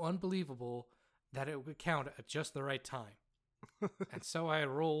luck so unbelievable that it would count at just the right time. And so I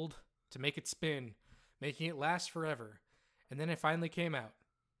rolled to make it spin, making it last forever, and then it finally came out.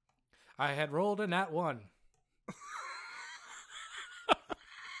 I had rolled a nat 1.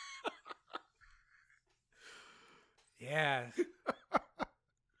 Yeah.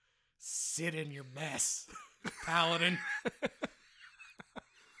 Sit in your mess, Paladin.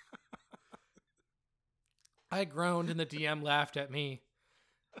 I groaned and the DM laughed at me.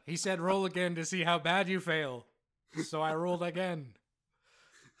 He said, roll again to see how bad you fail. So I rolled again.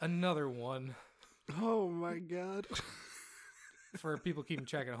 Another 1. Oh my god. For people keeping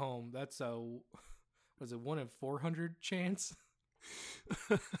track at home, that's a, was it 1 in 400 chance?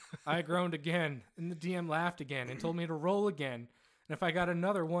 I groaned again, and the DM laughed again and told me to roll again. And if I got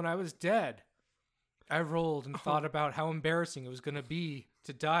another one, I was dead. I rolled and thought about how embarrassing it was going to be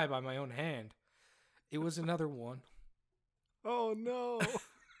to die by my own hand. It was another one. Oh, no.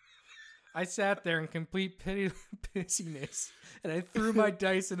 I sat there in complete pissiness, and I threw my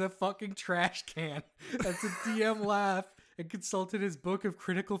dice in a fucking trash can as the DM laughed and consulted his book of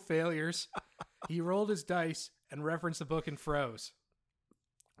critical failures. He rolled his dice and referenced the book and froze.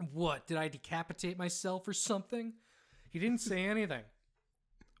 What, did I decapitate myself or something? He didn't say anything.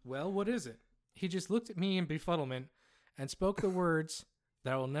 Well, what is it? He just looked at me in befuddlement and spoke the words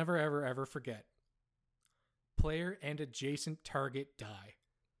that I will never, ever, ever forget. Player and adjacent target die.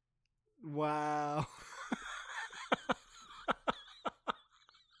 Wow.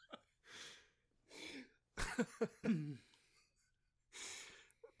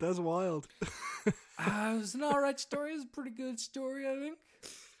 That's wild. It was an alright story. It was a pretty good story, I think.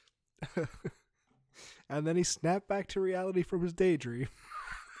 And then he snapped back to reality from his daydream.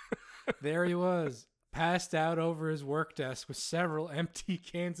 There he was, passed out over his work desk with several empty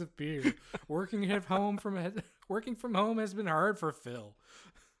cans of beer. Working from home has been hard for Phil.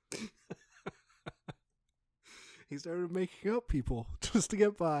 He started making up people just to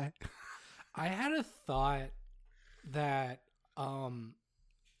get by. I had a thought that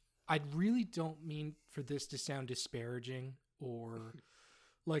I really don't mean for this to sound disparaging or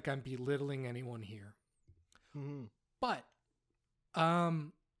like I'm belittling anyone here. Mm-hmm. But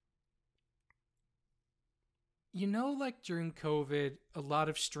you know, like during COVID, a lot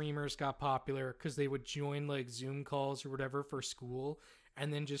of streamers got popular because they would join like Zoom calls or whatever for school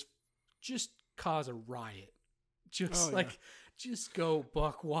and then just cause a riot. Just go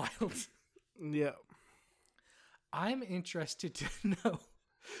buck wild. Yeah. I'm interested to know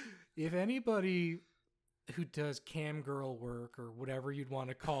if anybody who does cam girl work or whatever you'd want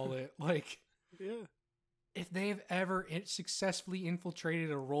to call it, like, yeah, if they've ever successfully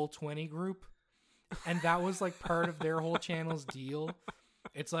infiltrated a Roll20 group. And that was like part of their whole channel's deal.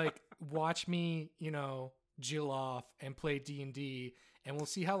 It's like, watch me, Jill off and play D&D, and we'll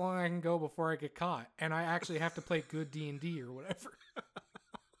see how long I can go before I get caught. And I actually have to play good D&D or whatever.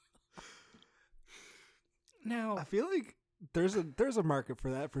 Now, I feel like there's a market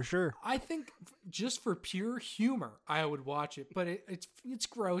for that for sure. I think just for pure humor, I would watch it. But it's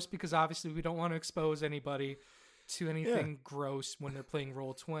gross because obviously we don't want to expose anybody to anything gross when they're playing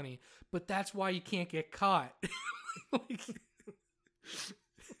Roll20, but that's why you can't get caught.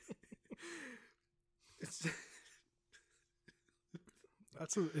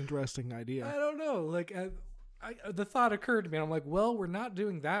 That's an interesting idea. I don't know. Like, the thought occurred to me, and I'm like, well, we're not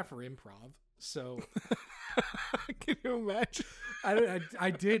doing that for improv, so. Can you imagine?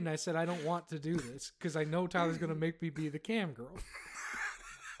 I did, and I said I don't want to do this because I know Tyler's going to make me be the cam girl.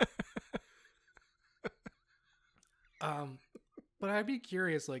 But I'd be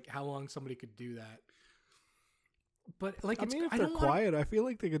curious, like, how long somebody could do that. But like, if they're quiet, I feel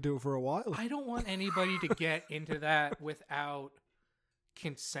like they could do it for a while. I don't want anybody to get into that without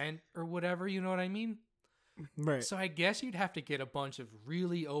consent or whatever. You know what I mean? Right. So I guess you'd have to get a bunch of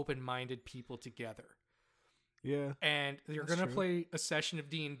really open-minded people together. Yeah. And you're going to play a session of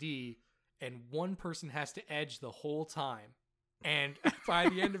D&D, and one person has to edge the whole time. And by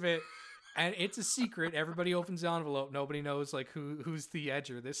the end of it, and it's a secret. Everybody opens the envelope. Nobody knows like who's the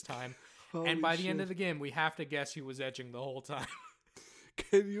edger this time. Holy and by the shit. end of the game, we have to guess who was edging the whole time.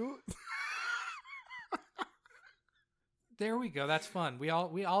 Can you? There we go. That's fun. We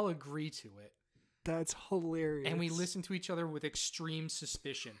all agree to it. That's hilarious. And we listen to each other with extreme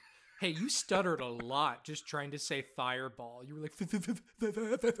suspicion. Hey, you stuttered a lot just trying to say fireball. You were like,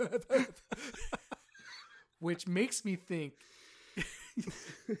 which makes me think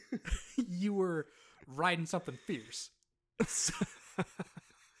you were riding something fierce.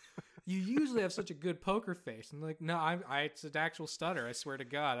 You usually have such a good poker face. I'm like, no, it's an actual stutter. I swear to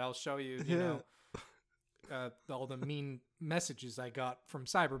God, I'll show you, all the mean messages I got from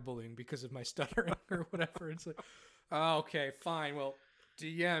cyberbullying because of my stuttering or whatever. It's like, oh, okay, fine. Well,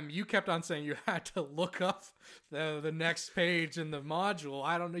 DM, you kept on saying you had to look up the next page in the module.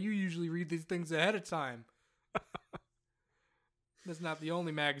 I don't know. You usually read these things ahead of time. That's not the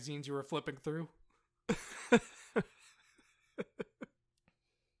only magazines you were flipping through.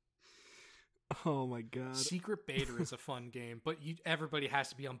 Oh my God. Secret Beta is a fun game, but everybody has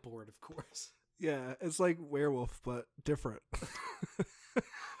to be on board, of course. Yeah, it's like Werewolf, but different.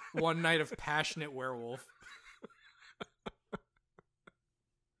 One night of passionate werewolf.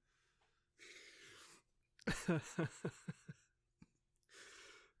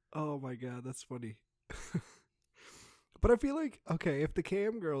 Oh my God, that's funny. But I feel like, okay, if the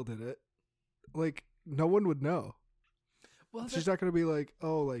cam girl did it, like, no one would know. Well, she's not going to be like,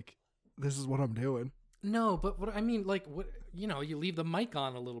 oh, like, this is what I'm doing. No, but what I mean, like, what, you know, you leave the mic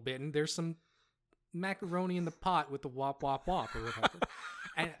on a little bit and there's some macaroni in the pot with the wop, wop, wop or whatever.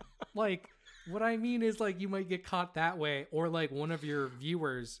 And, like, what I mean is, like, you might get caught that way, or, like, one of your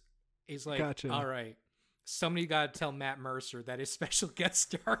viewers is like, gotcha. All right, somebody got to tell Matt Mercer that his special guest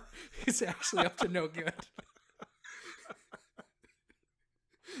star is actually up to no good.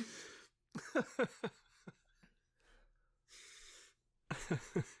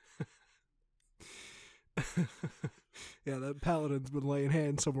 Yeah, that paladin's been laying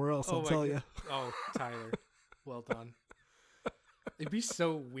hands somewhere else, I'll tell you. Oh, Tyler, well done. It'd be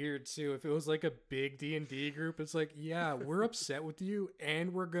so weird too if it was like a big D&D group. It's like, yeah, we're upset with you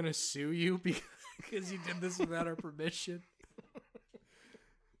and we're gonna sue you because you did this without our permission.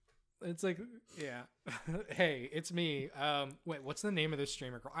 It's like, yeah. Hey, it's me. Wait, what's the name of this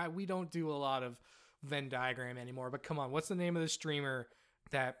streamer? We don't do a lot of Venn diagram anymore, but come on, what's the name of the streamer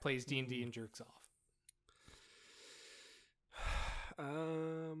that plays D&D and jerks off?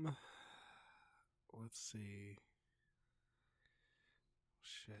 Let's see.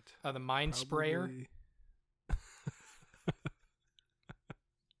 Shit. The Mind Sprayer.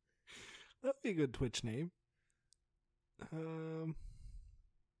 That'd be a good Twitch name.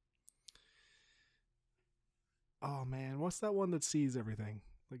 Oh man, what's that one that sees everything?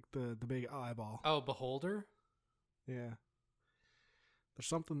 Like the big eyeball. Oh, Beholder? Yeah. There's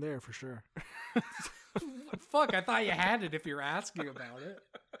something there for sure. Fuck, I thought you had it if you're asking about it.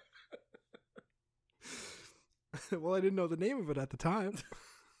 Well, I didn't know the name of it at the time.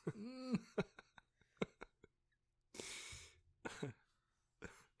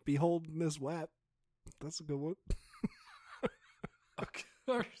 Behold Miss Wap. That's a good one.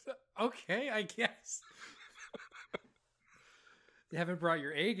 Okay, I guess. You haven't brought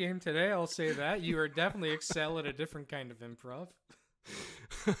your A game today, I'll say that. You are definitely excel at a different kind of improv.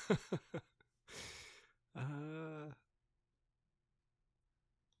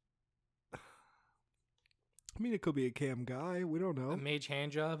 I mean, it could be a cam guy. We don't know. A mage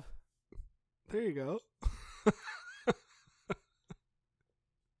hand job. There you go.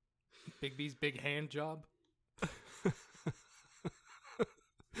 Big B's big hand job.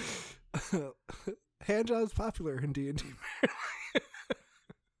 Hand job's popular in D&D.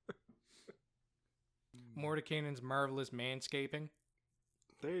 Mordenkainen's marvelous manscaping.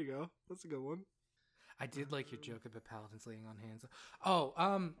 There you go. That's a good one. I did like your joke about paladins laying on hands. Oh,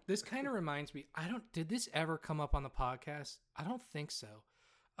 this kind of reminds me. Did this ever come up on the podcast? I don't think so.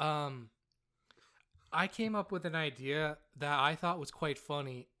 I came up with an idea that I thought was quite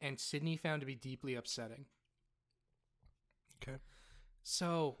funny, and Sydney found to be deeply upsetting. Okay.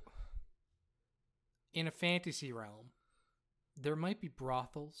 So, in a fantasy realm, there might be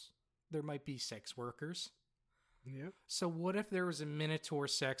brothels, there might be sex workers. Yeah. So what if there was a Minotaur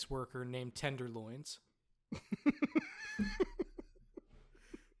sex worker named Tenderloins?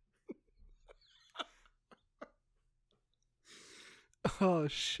 Oh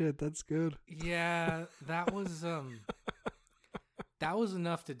shit, that's good. Yeah, that was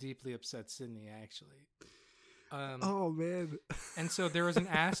enough to deeply upset Sydney, actually. Oh man. And so there was an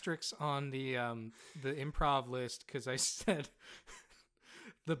asterisk on the improv list because I said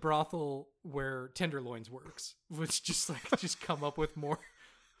the brothel where Tenderloins works, which just come up with more,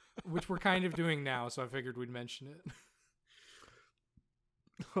 which we're kind of doing now. So I figured we'd mention it.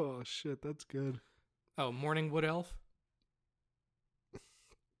 Oh shit, that's good. Oh, Morning Wood Elf.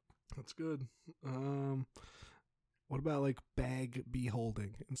 That's good. What about like bag be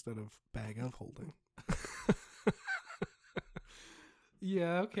holding instead of bag of holding?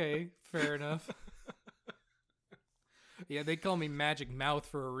 Yeah, okay, fair enough. Yeah, they call me Magic Mouth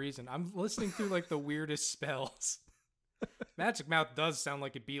for a reason. I'm listening through like the weirdest spells. Magic Mouth does sound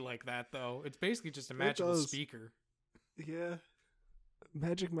like it'd be like that, though. It's basically just a magical speaker. Yeah.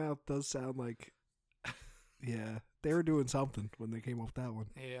 Magic Mouth does sound like... Yeah, they were doing something when they came up with that one.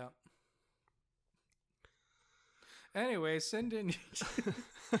 Yeah. Anyway, send in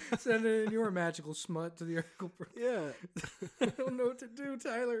your magical smut to the article. Yeah. I don't know what to do,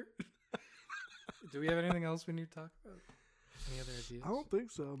 Tyler. Do we have anything else we need to talk about? Any other ideas? I don't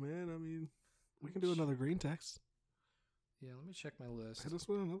think so, man. I mean, we can do another green text. Yeah, let me check my list. Hit us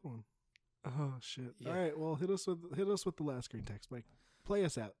with another one. Oh shit! Yeah. All right, well, hit us with the last green text, Mike. Play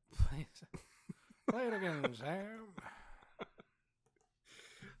us out. Play it again, Sam.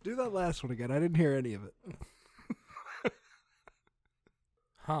 Do that last one again. I didn't hear any of it.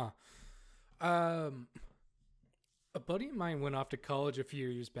 Huh. A buddy of mine went off to college a few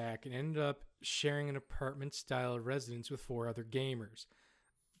years back and ended up sharing an apartment-style residence with 4 other gamers.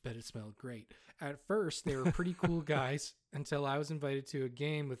 Bet it smelled great. At first, they were pretty cool guys until I was invited to a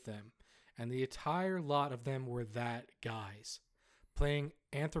game with them, and the entire lot of them were that guys. Playing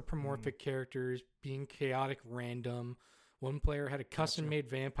anthropomorphic characters, being chaotic random. One player had a custom-made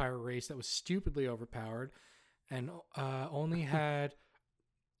vampire race that was stupidly overpowered and only had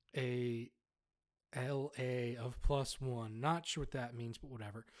a LA of +1. Not sure what that means, but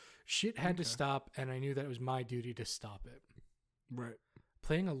whatever. Shit had to stop, and I knew that it was my duty to stop it. Right.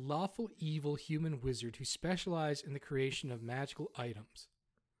 Playing a lawful evil human wizard who specialized in the creation of magical items.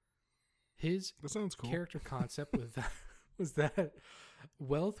 His that sounds cool. Character concept was that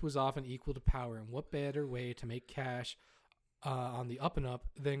wealth was often equal to power, and what better way to make cash on the up and up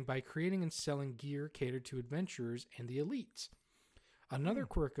than by creating and selling gear catered to adventurers and the elites. Another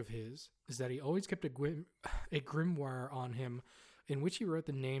quirk of his is that he always kept a grimoire on him in which he wrote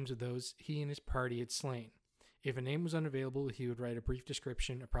the names of those he and his party had slain. If a name was unavailable, he would write a brief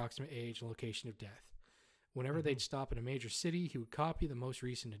description, approximate age, and location of death. Whenever they'd stop in a major city, he would copy the most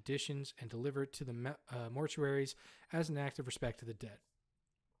recent additions and deliver it to the mortuaries as an act of respect to the dead.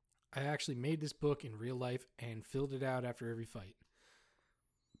 I actually made this book in real life and filled it out after every fight.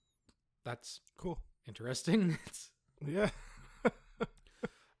 That's cool. Interesting. Yeah.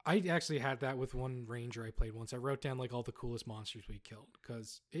 I actually had that with one ranger I played once. I wrote down like all the coolest monsters we killed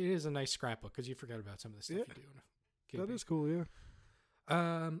because it is a nice scrapbook because you forget about some of the stuff you do. That is cool, yeah.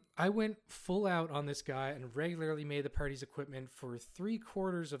 I went full out on this guy and regularly made the party's equipment for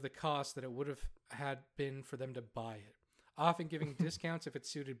 3/4 of the cost that it would have had been for them to buy it, often giving discounts if it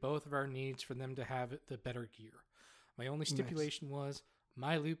suited both of our needs for them to have the better gear. My only stipulation was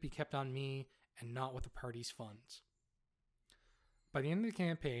my loot be kept on me and not with the party's funds. By the end of the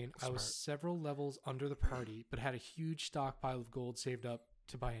campaign, I was several levels under the party, but had a huge stockpile of gold saved up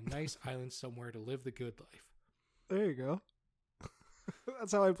to buy a nice island somewhere to live the good life. There you go.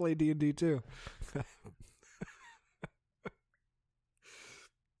 That's how I play D&D too.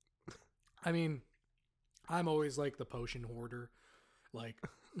 I mean, I'm always like the potion hoarder. Like,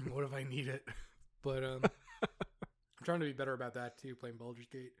 what if I need it? But I'm trying to be better about that too, playing Baldur's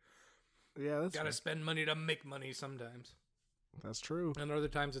Gate. Yeah, that's gotta spend money to make money sometimes. That's true. And other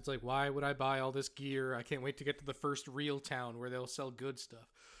times it's like, why would I buy all this gear? I can't wait to get to the first real town where they'll sell good stuff.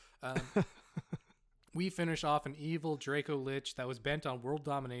 We finish off an evil Draco Lich that was bent on world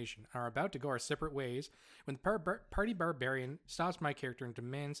domination and are about to go our separate ways when the party barbarian stops my character and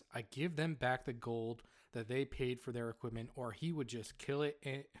demands I give them back the gold that they paid for their equipment, or he would just kill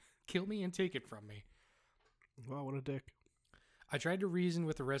me and take it from me. Wow, what a dick. I tried to reason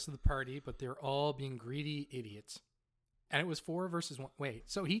with the rest of the party, but they're all being greedy idiots. And it was 4 versus 1. Wait,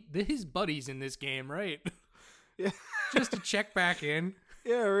 so his buddy's in this game, right? Yeah. Just to check back in.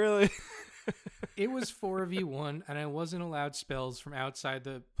 Yeah, really. It was 4v1, and I wasn't allowed spells from outside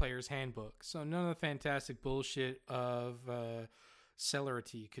the player's handbook. So none of the fantastic bullshit of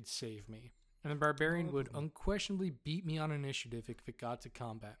celerity could save me. And the barbarian would unquestionably beat me on initiative if it got to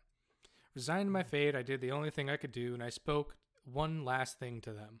combat. Resigned to my fate, I did the only thing I could do, and I spoke one last thing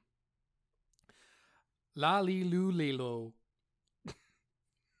to them. La li lu li lo.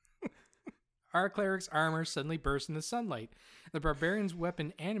 Our cleric's armor suddenly burst in the sunlight. The barbarian's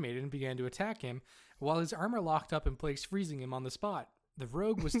weapon animated and began to attack him, while his armor locked up in place, freezing him on the spot. The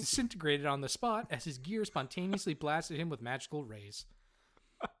rogue was disintegrated on the spot as his gear spontaneously blasted him with magical rays.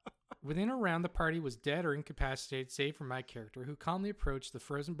 Within a round, the party was dead or incapacitated, save for my character, who calmly approached the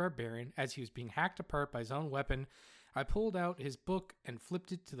frozen barbarian as he was being hacked apart by his own weapon. I pulled out his book and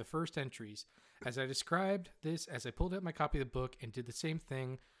flipped it to the first entries. As I described this, as I pulled out my copy of the book and did the same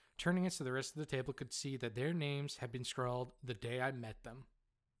thing, turning it so the rest of the table could see that their names had been scrawled the day I met them.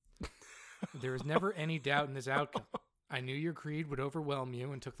 There was never any doubt in this outcome. I knew your greed would overwhelm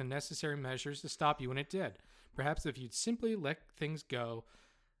you and took the necessary measures to stop you when it did. Perhaps if you'd simply let things go,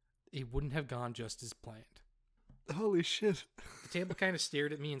 it wouldn't have gone just as planned. Holy shit. The table kind of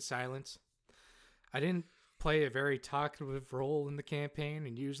stared at me in silence. I didn't play a very talkative role in the campaign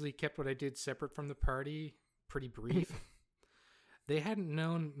and usually kept what I did separate from the party pretty brief. They hadn't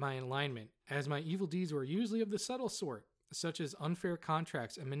known my alignment, as my evil deeds were usually of the subtle sort, such as unfair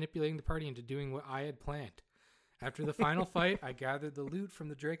contracts and manipulating the party into doing what I had planned. After the final fight, I gathered the loot from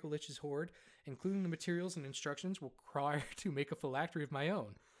the Draco Lich's horde, including the materials and instructions required to make a phylactery of my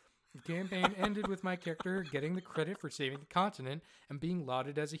own. The campaign ended with my character getting the credit for saving the continent and being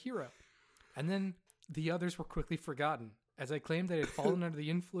lauded as a hero. And then the others were quickly forgotten, as I claimed they had fallen under the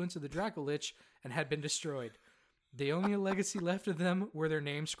influence of the Draco Lich and had been destroyed. The only legacy left of them were their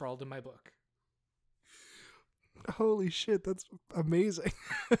names scrawled in my book. Holy shit, that's amazing.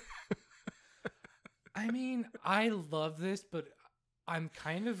 I mean, I love this, but I'm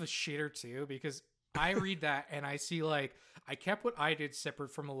kind of a shitter too, because I read that and I see, like, I kept what I did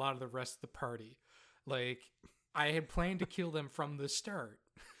separate from a lot of the rest of the party. Like, I had planned to kill them from the start.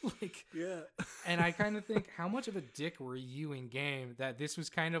 Like, yeah. And I kind of think, how much of a dick were you in game that this was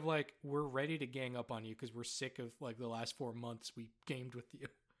kind of like, we're ready to gang up on you because we're sick of, like, the last 4 months we gamed with you.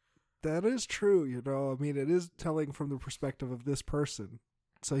 That is true, you know. I mean, it is telling from the perspective of this person.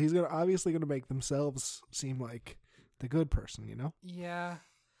 So he's obviously going to make themselves seem like the good person, you know? Yeah.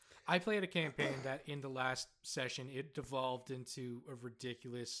 I played a campaign that in the last session, it devolved into a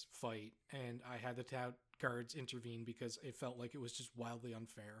ridiculous fight, and I had the town guards intervene because it felt like it was just wildly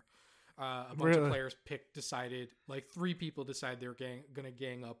unfair. A bunch of players decided, like 3 people decided they were going to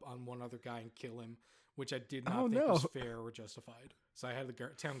gang up on one other guy and kill him, which I did not think was fair or justified. So I had the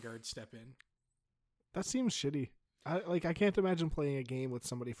town guard step in. That seems shitty. I can't imagine playing a game with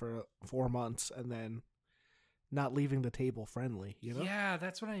somebody for 4 months and then not leaving the table friendly, you know? Yeah,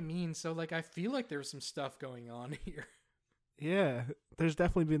 that's what I mean. So, like, I feel like there's some stuff going on here. Yeah, there's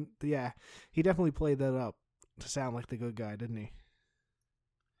definitely been... Yeah, he definitely played that up to sound like the good guy, didn't he?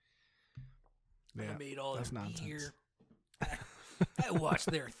 Yeah, I made all that's their nonsense. beer. I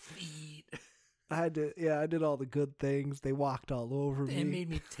washed their feet. I did all the good things. They walked all over me. They made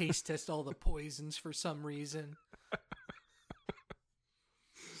me taste test all the poisons for some reason.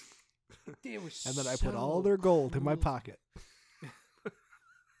 And then I put all their gold in my pocket.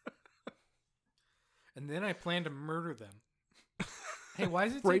 And then I plan to murder them. Hey, why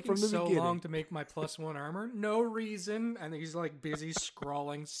is it Right taking from the so beginning. long to make my +1 armor? No reason. And he's like busy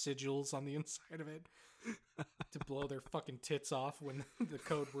scrawling sigils on the inside of it to blow their fucking tits off when the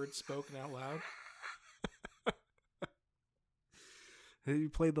code word's spoken out loud. He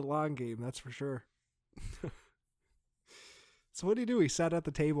played the long game, that's for sure. So what did he do? He sat at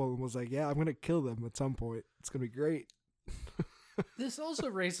the table and was like, yeah, I'm going to kill them at some point. It's going to be great. This also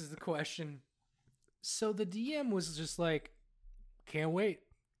raises the question. So the DM was just like, can't wait.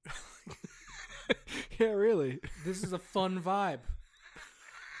 Yeah, really. This is a fun vibe.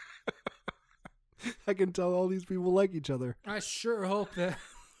 I can tell all these people like each other. I sure hope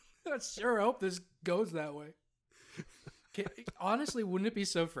this goes that way. Honestly, wouldn't it be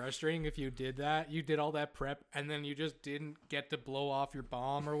so frustrating if you did that? You did all that prep and then you just didn't get to blow off your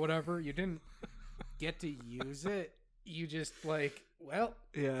bomb or whatever. You didn't get to use it. You just like, well,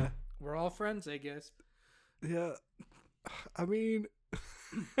 yeah, we're all friends, I guess. Yeah. I mean,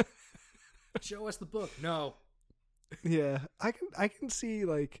 show us the book. No. Yeah, I can see,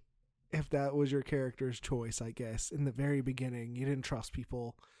 like, if that was your character's choice, I guess. In the very beginning, you didn't trust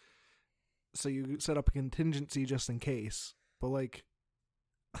people, so you set up a contingency just in case. But, like,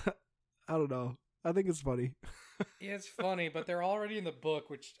 I don't know. I think it's funny. Yeah, it's funny, but they're already in the book,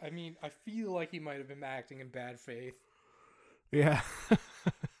 which, I mean, I feel like he might have been acting in bad faith. Yeah.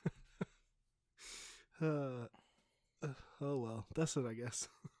 Oh, well. That's it, I guess.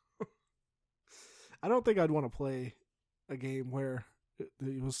 I don't think I'd want to play a game where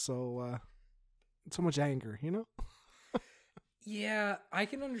it was so much anger, you know? Yeah, I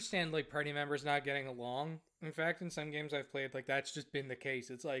can understand, like, party members not getting along. In fact, in some games I've played, like, that's just been the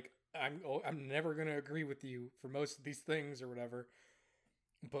case. It's like, I'm never going to agree with you for most of these things or whatever.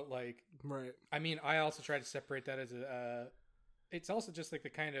 But, like, right. I mean, I also try to separate that as it's also just, like,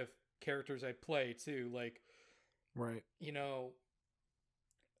 the kind of characters I play, too. Like, right. You know,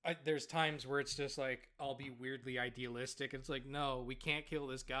 there's times where it's just, like, I'll be weirdly idealistic. It's like, no, we can't kill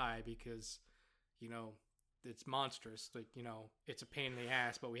this guy because, you know, it's monstrous. Like, you know, it's a pain in the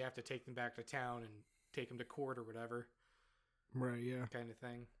ass, but we have to take them back to town and take them to court or whatever. Right, yeah. Kind of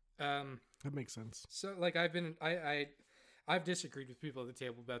thing. That makes sense. So, like, I've disagreed with people at the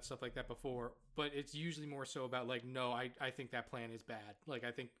table about stuff like that before, but it's usually more so about, like, no, I think that plan is bad. Like,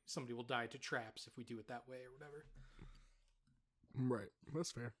 I think somebody will die to traps if we do it that way or whatever. Right.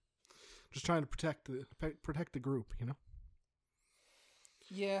 That's fair. Just trying to protect the group, you know?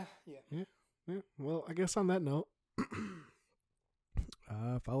 Yeah. Yeah. Well, I guess on that note,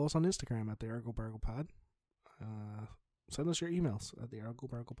 follow us on Instagram at the ArgleBarglePod. Send us your emails at the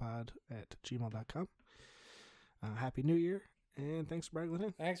ArgleBarglePod@gmail.com. Happy New Year, and thanks for bargling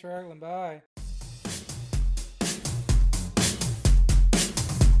in. Thanks for arguing. Bye.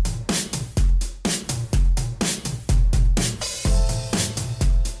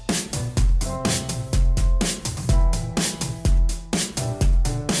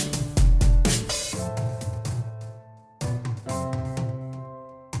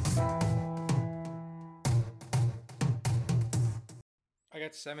 I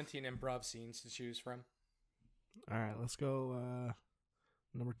got 17 improv scenes to choose from. All right, let's go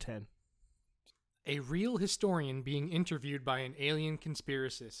number 10. A real historian being interviewed by an alien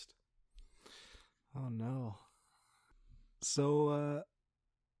conspiracist. Oh, no. So,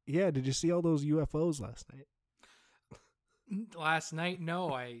 yeah, did you see all those UFOs last night? Last night,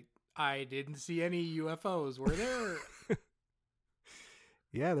 no, I didn't see any UFOs. Were there?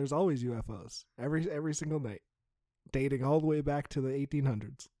 Yeah, there's always UFOs. Every single night. Dating all the way back to the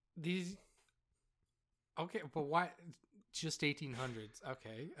 1800s. These... Okay, but why... Just 1800s.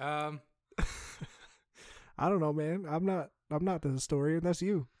 Okay. I don't know, man. I'm not the historian. That's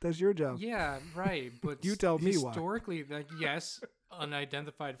you. That's your job. Yeah, right. But you tell me why. Historically, like, yes,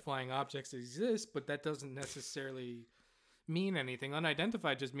 unidentified flying objects exist, but that doesn't necessarily mean anything.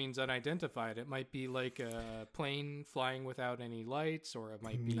 Unidentified just means unidentified. It might be like a plane flying without any lights, or it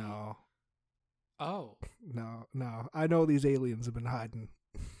might be... No. Oh. No. I know these aliens have been hiding.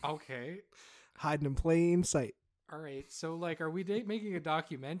 Okay. Hiding in plain sight. All right. So, like, are we making a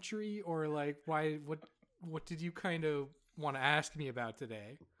documentary, or like, why? What did you kind of want to ask me about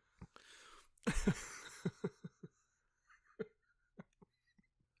today?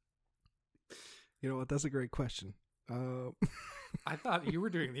 You know what? That's a great question. I thought you were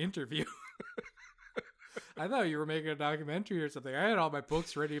doing the interview. I thought you were making a documentary or something. I had all my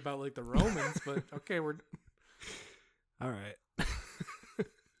books ready about like the Romans, but okay, we're all right.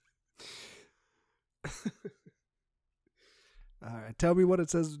 All right, tell me what it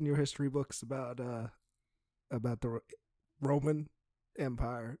says in your history books about the Roman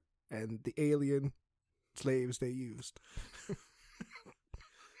Empire and the alien slaves they used.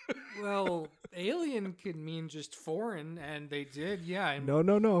 Well, alien could mean just foreign, and they did, yeah.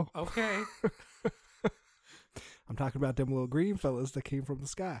 No. Okay. I'm talking about them little green fellas that came from the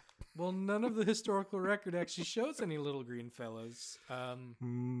sky. Well, none of the historical record actually shows any little green fellas. You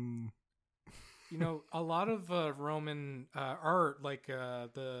know, a lot of Roman art, like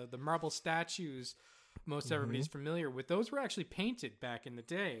the marble statues, most everybody's familiar with, those were actually painted back in the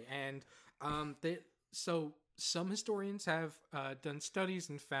day. And so some historians have done studies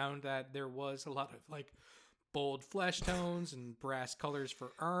and found that there was a lot of like bold flesh tones and brass colors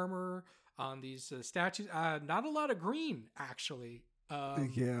for armor on these statues. Not a lot of green, actually.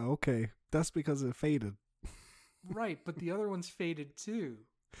 Yeah, okay. That's because it faded. Right, but the other ones faded too.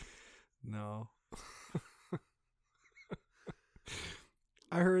 No.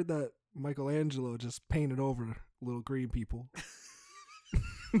 I heard that Michelangelo just painted over little green people.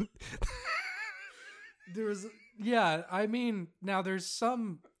 I mean, now there's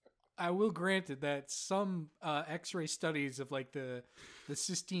some, I will grant it that some x-ray studies of like the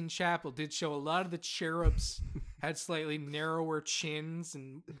Sistine Chapel did show a lot of the cherubs had slightly narrower chins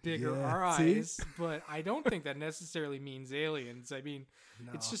and bigger eyes, but I don't think that necessarily means aliens. I mean,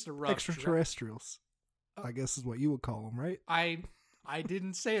 it's just a rough extraterrestrials. I guess is what you would call them, right? I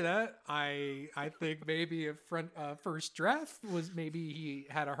didn't say that. I think maybe a first draft was maybe he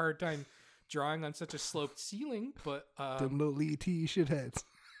had a hard time drawing on such a sloped ceiling, but them little ET shitheads.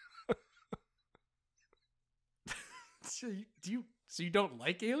 So you don't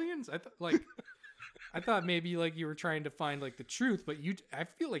like aliens? I thought maybe like you were trying to find like the truth, but I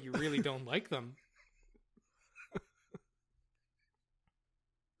feel like you really don't like them.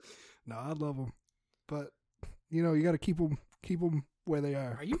 No, I love them, but you know you got to keep them where they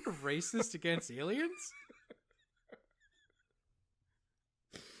are. Are you a racist against aliens?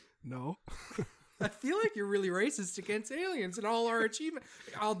 No. I feel like you're really racist against aliens and all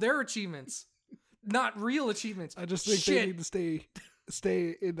their achievements, not real achievements. I just think they need to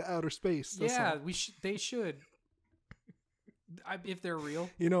stay in the outer space. Yeah, they should. If they're real,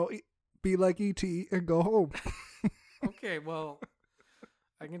 you know, be like ET and go home. Okay, well,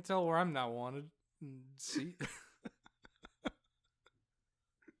 I can tell where I'm not wanted. See.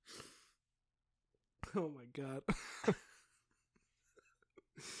 Oh my god.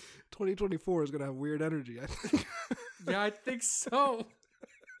 2024 is going to have weird energy, I think. Yeah, I think so.